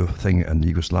Kosovo thing and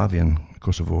the Yugoslavian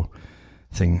Kosovo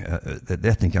thing, the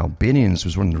ethnic Albanians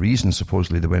was one of the reasons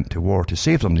supposedly they went to war to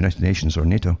save them. The United Nations or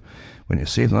NATO went to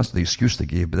save them. That's the excuse they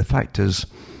gave. But the fact is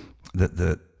that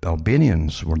the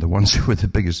Albanians were the ones who were the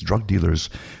biggest drug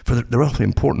dealers. They're roughly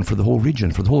important for the whole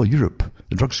region, for the whole of Europe.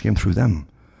 The drugs came through them,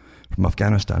 from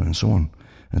Afghanistan and so on,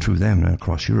 and through them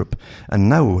across Europe. And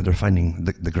now they're finding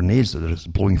the grenades that they're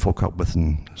blowing folk up with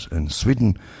in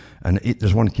Sweden, and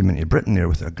there's one came into Britain there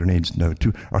with grenades now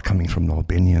too, are coming from the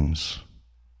Albanians.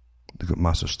 They've got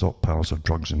massive stockpiles of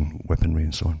drugs and weaponry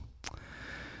and so on.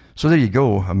 So there you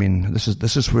go. I mean, this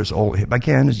is where it's all.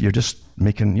 Again, you're just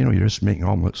making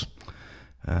omelets.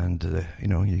 And,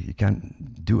 you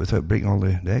can't do it without breaking all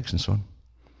the eggs and so on.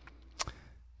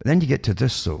 But then you get to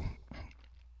this, though.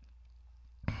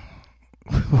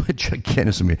 which again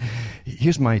is me.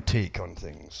 Here's my take on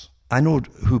things. I know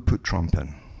who put Trump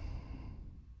in.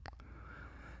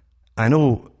 I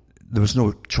know there was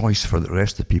no choice for the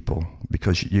rest of the people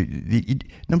because,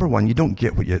 number one, you don't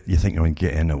get what you think you're going to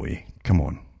get anyway. Come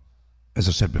on. As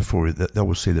I said before, they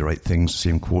always say the right things,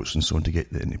 same quotes and so on to get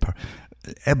any power.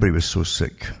 Everybody was so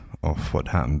sick of what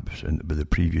happened with the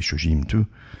previous regime too.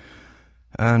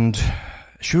 And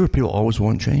sure, people always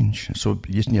want change. So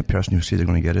you just need a person who say they're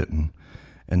going to get it, and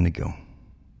in they go.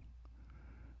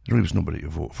 There really was nobody to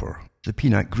vote for. The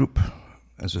PNAC group,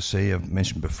 as I say, I've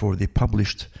mentioned before, they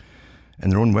published in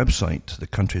their own website the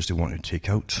countries they want to take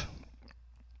out.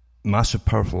 Massive,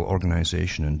 powerful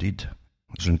organisation indeed.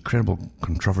 There's an incredible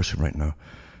controversy right now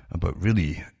about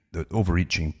really the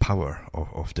overreaching power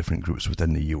of different groups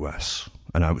within the US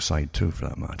and outside too, for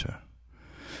that matter.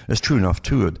 It's true enough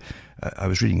too. I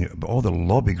was reading about all the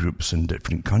lobby groups in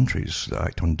different countries that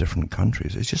act on different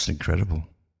countries. It's just incredible.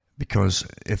 Because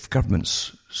if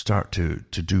governments start to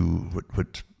do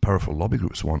what powerful lobby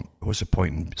groups want, what's the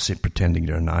point in, say, pretending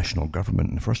you're a national government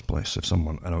in the first place if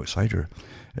someone, an outsider,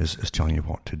 is telling you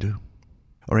what to do?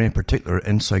 Or any particular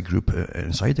inside group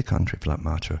inside the country, for that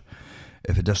matter.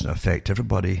 If it doesn't affect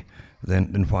everybody,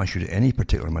 then why should any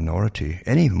particular minority,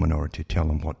 tell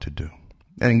them what to do?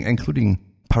 And including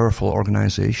powerful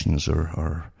organizations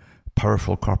or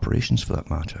powerful corporations, for that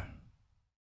matter.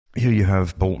 Here you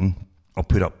have Bolton. I'll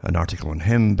put up an article on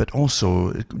him, but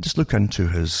also just look into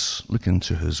his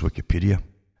Wikipedia.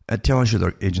 It tells you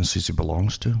the agencies he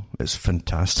belongs to. It's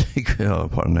fantastic.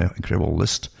 What an incredible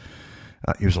list.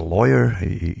 He was a lawyer.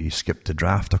 He skipped the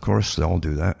draft, of course. They all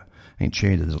do that. Ain't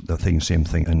changed same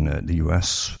thing in the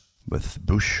US with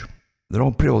Bush. They're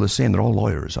all pretty well the same. They're all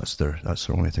lawyers. That's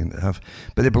the only thing they have.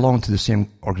 But they belong to the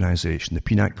same organization, the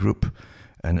PNAC group,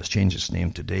 and it's changed its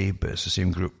name today, but it's the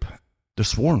same group. They're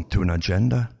sworn to an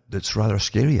agenda that's rather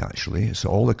scary, actually. It's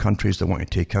all the countries they want to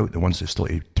take out, the ones that still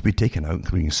to be taken out,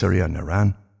 including Syria and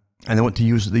Iran. And they want to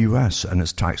use the US and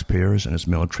its taxpayers and its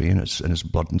military and its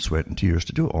blood and sweat and tears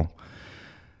to do it all.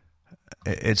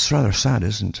 It's rather sad,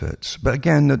 isn't it? But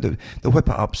again, they whip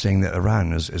it up saying that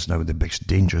Iran is now the biggest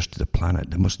dangerous to the planet,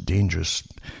 the most dangerous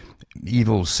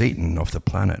evil Satan of the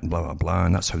planet, and blah, blah, blah,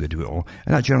 and that's how they do it all.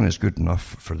 And that generally is good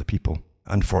enough for the people,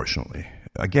 unfortunately.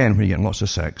 Again, when you're getting lots of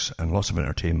sex and lots of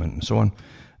entertainment and so on,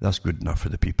 that's good enough for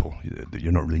the people.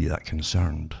 You're not really that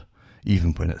concerned,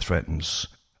 even when it threatens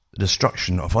the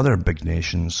destruction of other big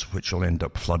nations, which will end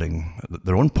up flooding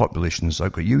their own populations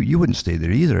out. You wouldn't stay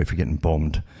there either if you're getting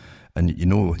bombed, and you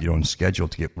know you're on schedule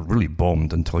to get really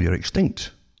bombed until you're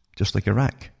extinct, just like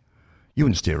Iraq. You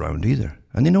wouldn't stay around either.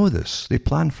 And they know this. They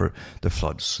plan for the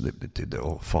floods that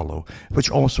will follow,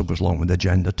 which also goes along with the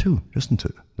agenda too, doesn't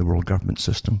it? The world government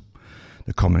system.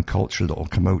 The common culture that will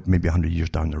come out maybe 100 years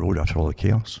down the road after all the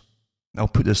chaos. I'll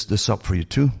put this up for you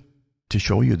too, to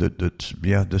show you that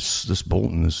this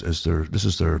Bolton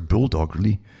is their bulldog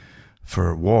really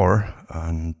for war,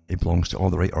 and it belongs to all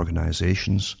the right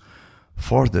organizations.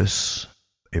 For this,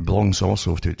 it belongs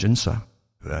also to JINSA,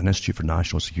 an Institute for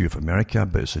National Security of America,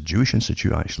 but it's a Jewish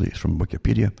institute actually. It's from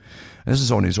Wikipedia. And this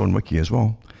is on his own wiki as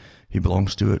well. He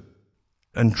belongs to it.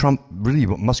 And Trump really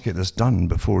must get this done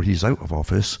before he's out of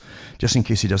office, just in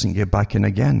case he doesn't get back in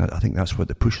again. I think that's what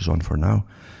the push is on for now,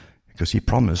 because he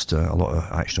promised a lot of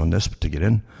action on this to get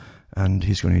in, and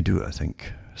he's going to do it, I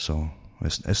think. So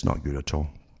it's not good at all.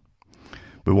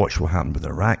 We watched what happened with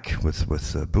Iraq,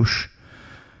 with Bush,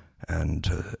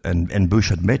 and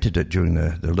Bush admitted it during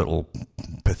the little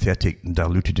pathetic,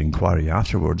 diluted inquiry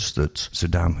afterwards that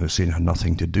Saddam Hussein had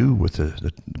nothing to do with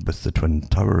the Twin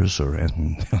Towers or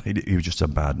anything. He was just a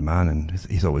bad man, and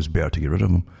he thought it was better to get rid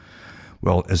of him.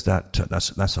 Well, is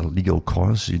that's a legal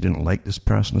cause? You didn't like this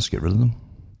person, let's get rid of them.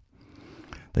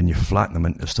 Then you flatten them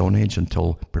into the Stone Age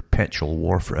until perpetual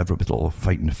war forever with all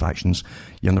fighting factions.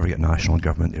 You'll never get national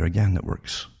government there again that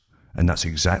works. And that's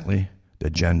exactly the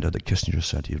agenda that Kissinger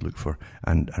said he'd look for,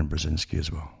 and Brzezinski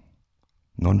as well.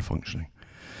 Non-functioning.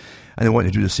 And they want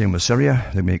to do the same with Syria.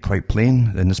 They made it quite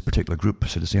plain. In this particular group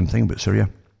said the same thing about Syria.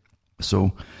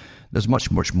 So there's much,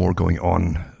 much more going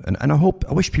on. And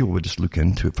I wish people would just look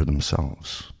into it for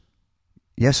themselves.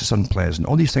 Yes, it's unpleasant.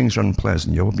 All these things are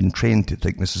unpleasant. You've all been trained to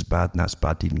think this is bad and that's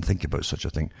bad to even think about such a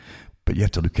thing. But you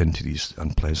have to look into these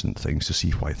unpleasant things to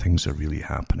see why things are really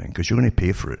happening. Because you're going to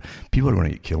pay for it. People are going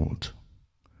to get killed.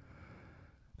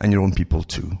 And your own people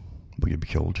too will be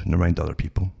killed and around other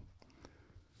people.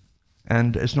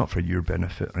 And it's not for your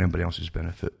benefit or anybody else's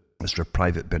benefit. It's for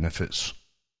private benefits.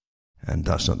 And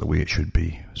that's not the way it should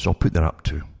be. So I'll put that up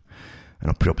too. And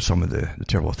I'll put up some of the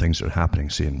terrible things that are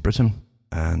happening, say, in Britain.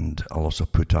 And I'll also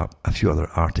put up a few other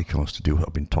articles to do what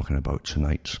I've been talking about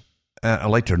tonight. A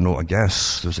lighter note, I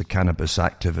guess, there's a cannabis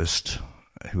activist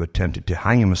who attempted to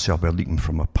hang himself by leaping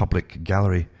from a public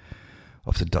gallery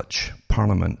of the Dutch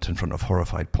Parliament in front of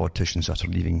horrified politicians after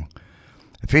leaving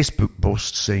a Facebook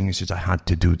post saying, he says, I had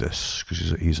to do this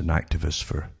because he's an activist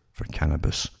for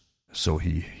cannabis. So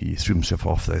he threw himself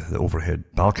off the overhead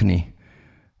balcony,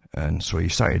 and so he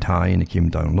started high and he came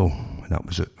down low, and that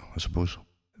was it, I suppose.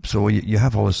 So you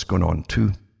have all this going on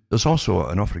too. There's also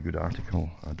an awfully good article,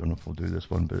 I don't know if we'll do this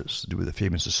one, but it's to do with the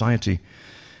Famous Society.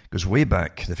 It goes way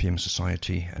back, the Famous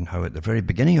Society, and how at the very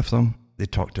beginning of them, they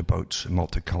talked about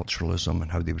multiculturalism and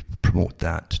how they would promote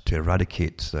that to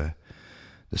eradicate the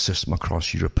system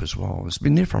across Europe as well. It's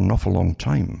been there for an awful long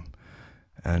time.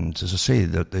 And as I say,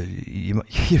 that you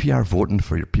are voting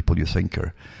for your people you think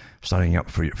are standing up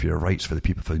for your rights, for the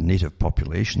people, for the native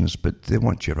populations, but they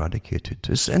want you eradicated.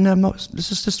 And I'm not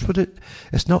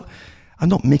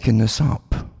making this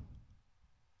up.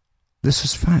 This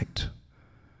is fact.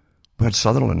 We had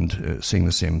Sutherland saying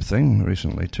the same thing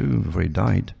recently too, before he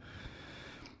died,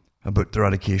 about the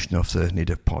eradication of the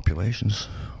native populations,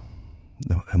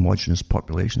 the homogenous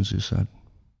populations, he said.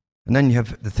 And then you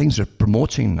have the things they're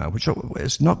promoting now, which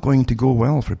is not going to go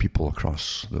well for people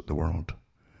across the world.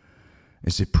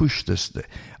 As they push this,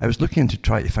 I was looking to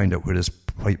try to find out where this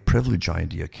white privilege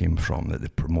idea came from that they're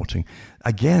promoting.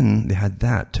 Again, they had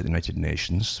that to the United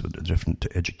Nations, with the different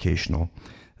educational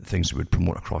things they would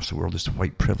promote across the world, this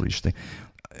white privilege thing.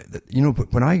 You know,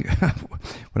 when I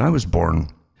was born,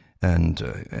 and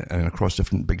across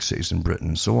different big cities in Britain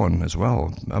and so on as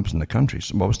well, I was in the country.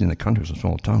 Well, I wasn't in the country, it was a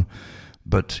small town.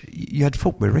 But you had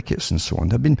folk with rickets and so on.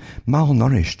 They'd been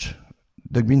malnourished.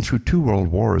 They'd been through 2 world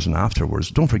wars and afterwards.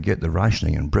 Don't forget the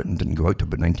rationing in Britain didn't go out to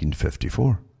about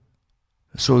 1954.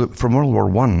 So from World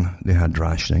War I, they had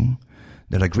rationing.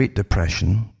 They had a Great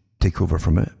Depression take over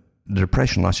from it. The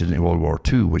Depression lasted into World War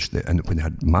II, when they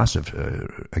had massive,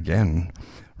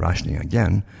 rationing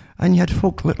again. And you had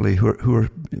folk literally who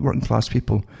were working class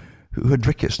people who had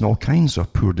rickets and all kinds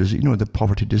of poor disease, the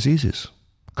poverty diseases.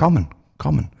 Common.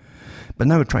 But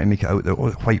now we're trying to make it out that,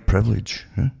 white privilege.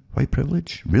 Huh? White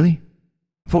privilege? Really?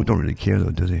 Folk don't really care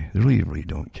though, do they? They really, really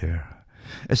don't care.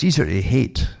 It's easier to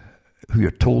hate who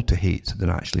you're told to hate than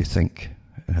actually think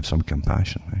and have some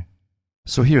compassion. Right?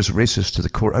 So here's racist to the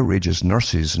core. Outrageous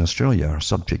nurses in Australia are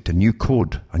subject to a new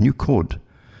code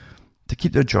to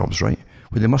keep their jobs, right?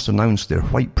 Where they must announce their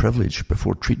white privilege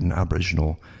before treating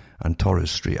Aboriginal and Torres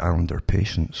Strait Islander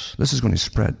patients. This is going to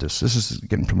spread. This is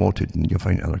getting promoted, and you'll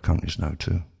find it in other countries now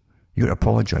too. You've got to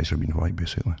apologise for being white,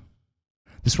 basically.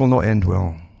 This will not end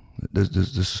well.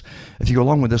 This, if you go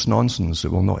along with this nonsense,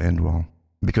 it will not end well.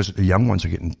 Because the young ones are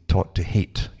getting taught to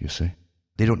hate, you see.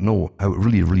 They don't know how it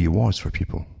really, really was for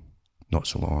people not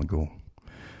so long ago.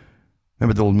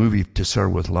 Remember the old movie To Sir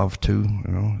With Love too,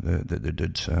 that they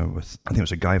did with, I think it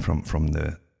was a guy from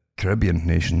the Caribbean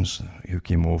nations who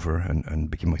came over and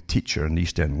became a teacher in the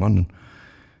East End, London.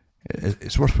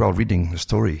 It's worthwhile reading the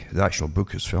story, the actual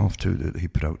book itself too, that he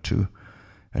put out too.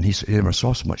 And he never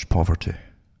saw so much poverty.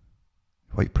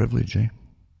 White privilege, eh?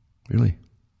 Really.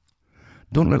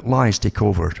 Don't let lies take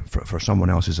over for someone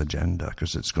else's agenda,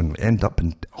 because it's going to end up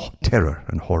in terror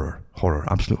and horror,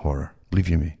 absolute horror. Believe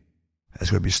you me. It's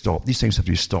going to be stopped. These things have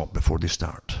to be stopped before they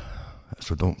start.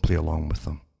 So don't play along with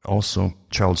them. Also,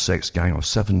 child sex gang of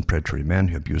 7 predatory men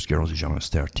who abused girls as young as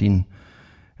 13,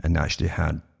 and actually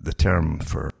had the term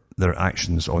for their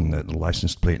actions on the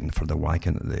license plate and for the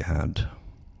whacking that they had,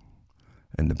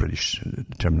 and the British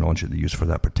terminology they used for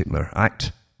that particular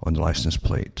act on the license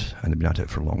plate, and they've been at it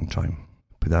for a long time.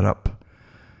 Put that up.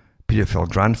 Paedophile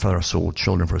grandfather sold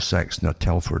children for sex in a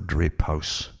Telford rape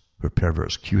house where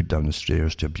perverts queued down the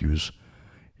stairs to abuse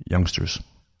youngsters.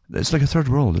 It's like a third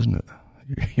world, isn't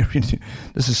it?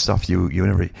 This is stuff you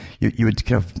would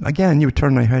kind of, again, you would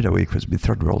turn my head away because it'd be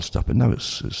third world stuff, but now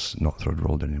it's not third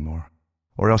world anymore.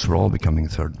 Or else we're all becoming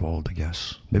third world, I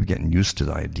guess. Maybe getting used to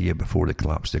the idea before they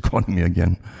collapse the economy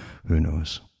again. Who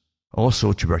knows?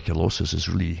 Also, tuberculosis is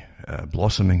really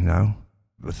blossoming now,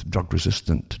 with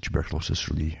drug-resistant tuberculosis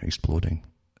really exploding.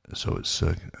 So it's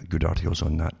good articles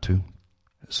on that too.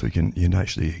 So you can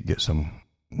actually get some,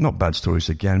 not bad stories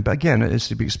again, but again, it is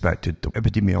to be expected. The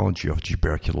epidemiology of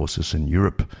tuberculosis in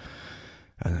Europe,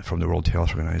 and from the World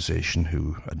Health Organization,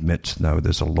 who admit now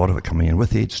there's a lot of it coming in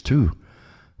with AIDS too,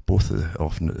 both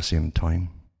often at the same time.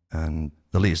 And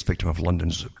the latest victim of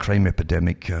London's crime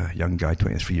epidemic, a young guy,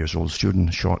 23 years old,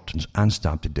 student, shot and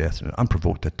stabbed to death in an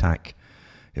unprovoked attack.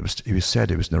 He was said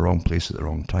he was in the wrong place at the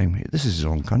wrong time. This is his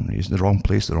own country. He's in the wrong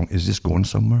place. Is this going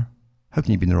somewhere? How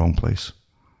can you be in the wrong place?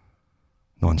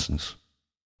 Nonsense.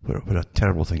 What a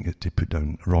terrible thing to put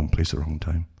down, wrong place at the wrong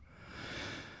time.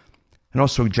 And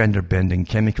also gender-bending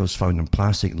chemicals found in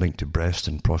plastic linked to breast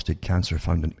and prostate cancer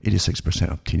found in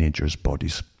 86% of teenagers'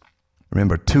 bodies.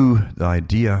 Remember, too, the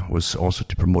idea was also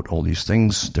to promote all these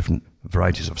things, different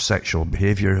varieties of sexual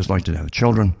behavior, as long as you didn't have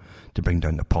children, to bring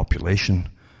down the population.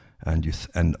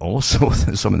 And also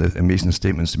some of the amazing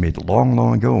statements made long,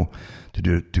 long ago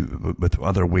with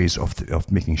other ways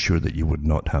of making sure that you would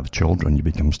not have children, you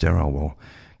become sterile. Well,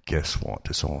 guess what?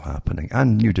 It's all happening.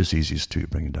 And new diseases too,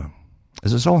 bring it down.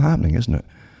 It's all happening, isn't it?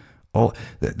 All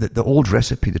the old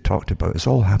recipe they talked about, it's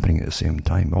all happening at the same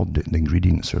time. All the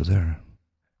ingredients are there.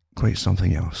 Quite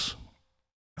something else.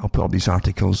 I'll put up these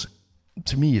articles.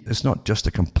 To me, it's not just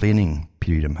a complaining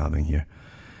period I'm having here.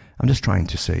 I'm just trying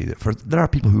to say that there are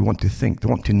people who want to think, they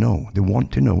want to know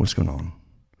what's going on.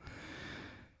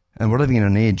 And we're living in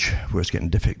an age where it's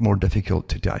getting more difficult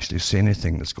to actually say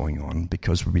anything that's going on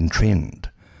because we've been trained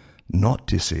not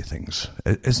to say things.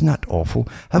 Isn't that awful?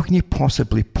 How can you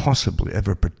possibly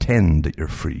ever pretend that you're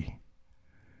free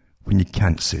when you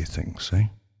can't say things, eh?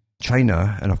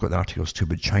 China, and I've got the articles too,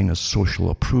 but China's social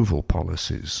approval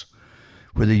policies,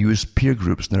 where they use peer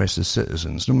groups and the rest of the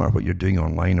citizens, no matter what you're doing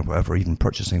online or whatever, even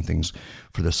purchasing things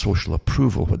for the social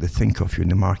approval, what they think of you,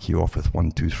 and they mark you off with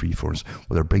 1, 2, 3, 4. Well,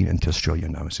 they're bringing it into Australia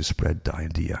now to spread the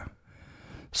idea.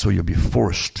 So you'll be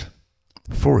forced,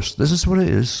 this is what it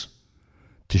is,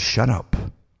 to shut up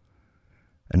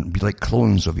and be like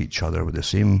clones of each other with the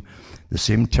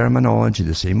same terminology,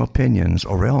 the same opinions,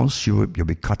 or else you'll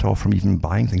be cut off from even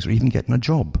buying things or even getting a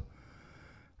job.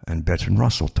 And Bertrand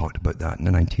Russell talked about that in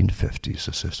the 1950s,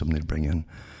 the system they'd bring in.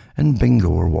 And bingo,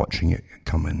 we're watching it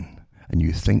come in. And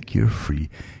you think you're free.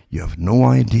 You have no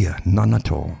idea, none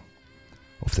at all,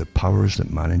 of the powers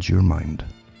that manage your mind.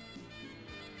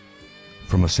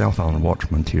 From myself, Alan Watt,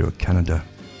 from Ontario, Canada,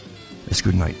 it's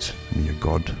good night. May your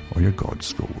God or your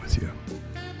gods go with you.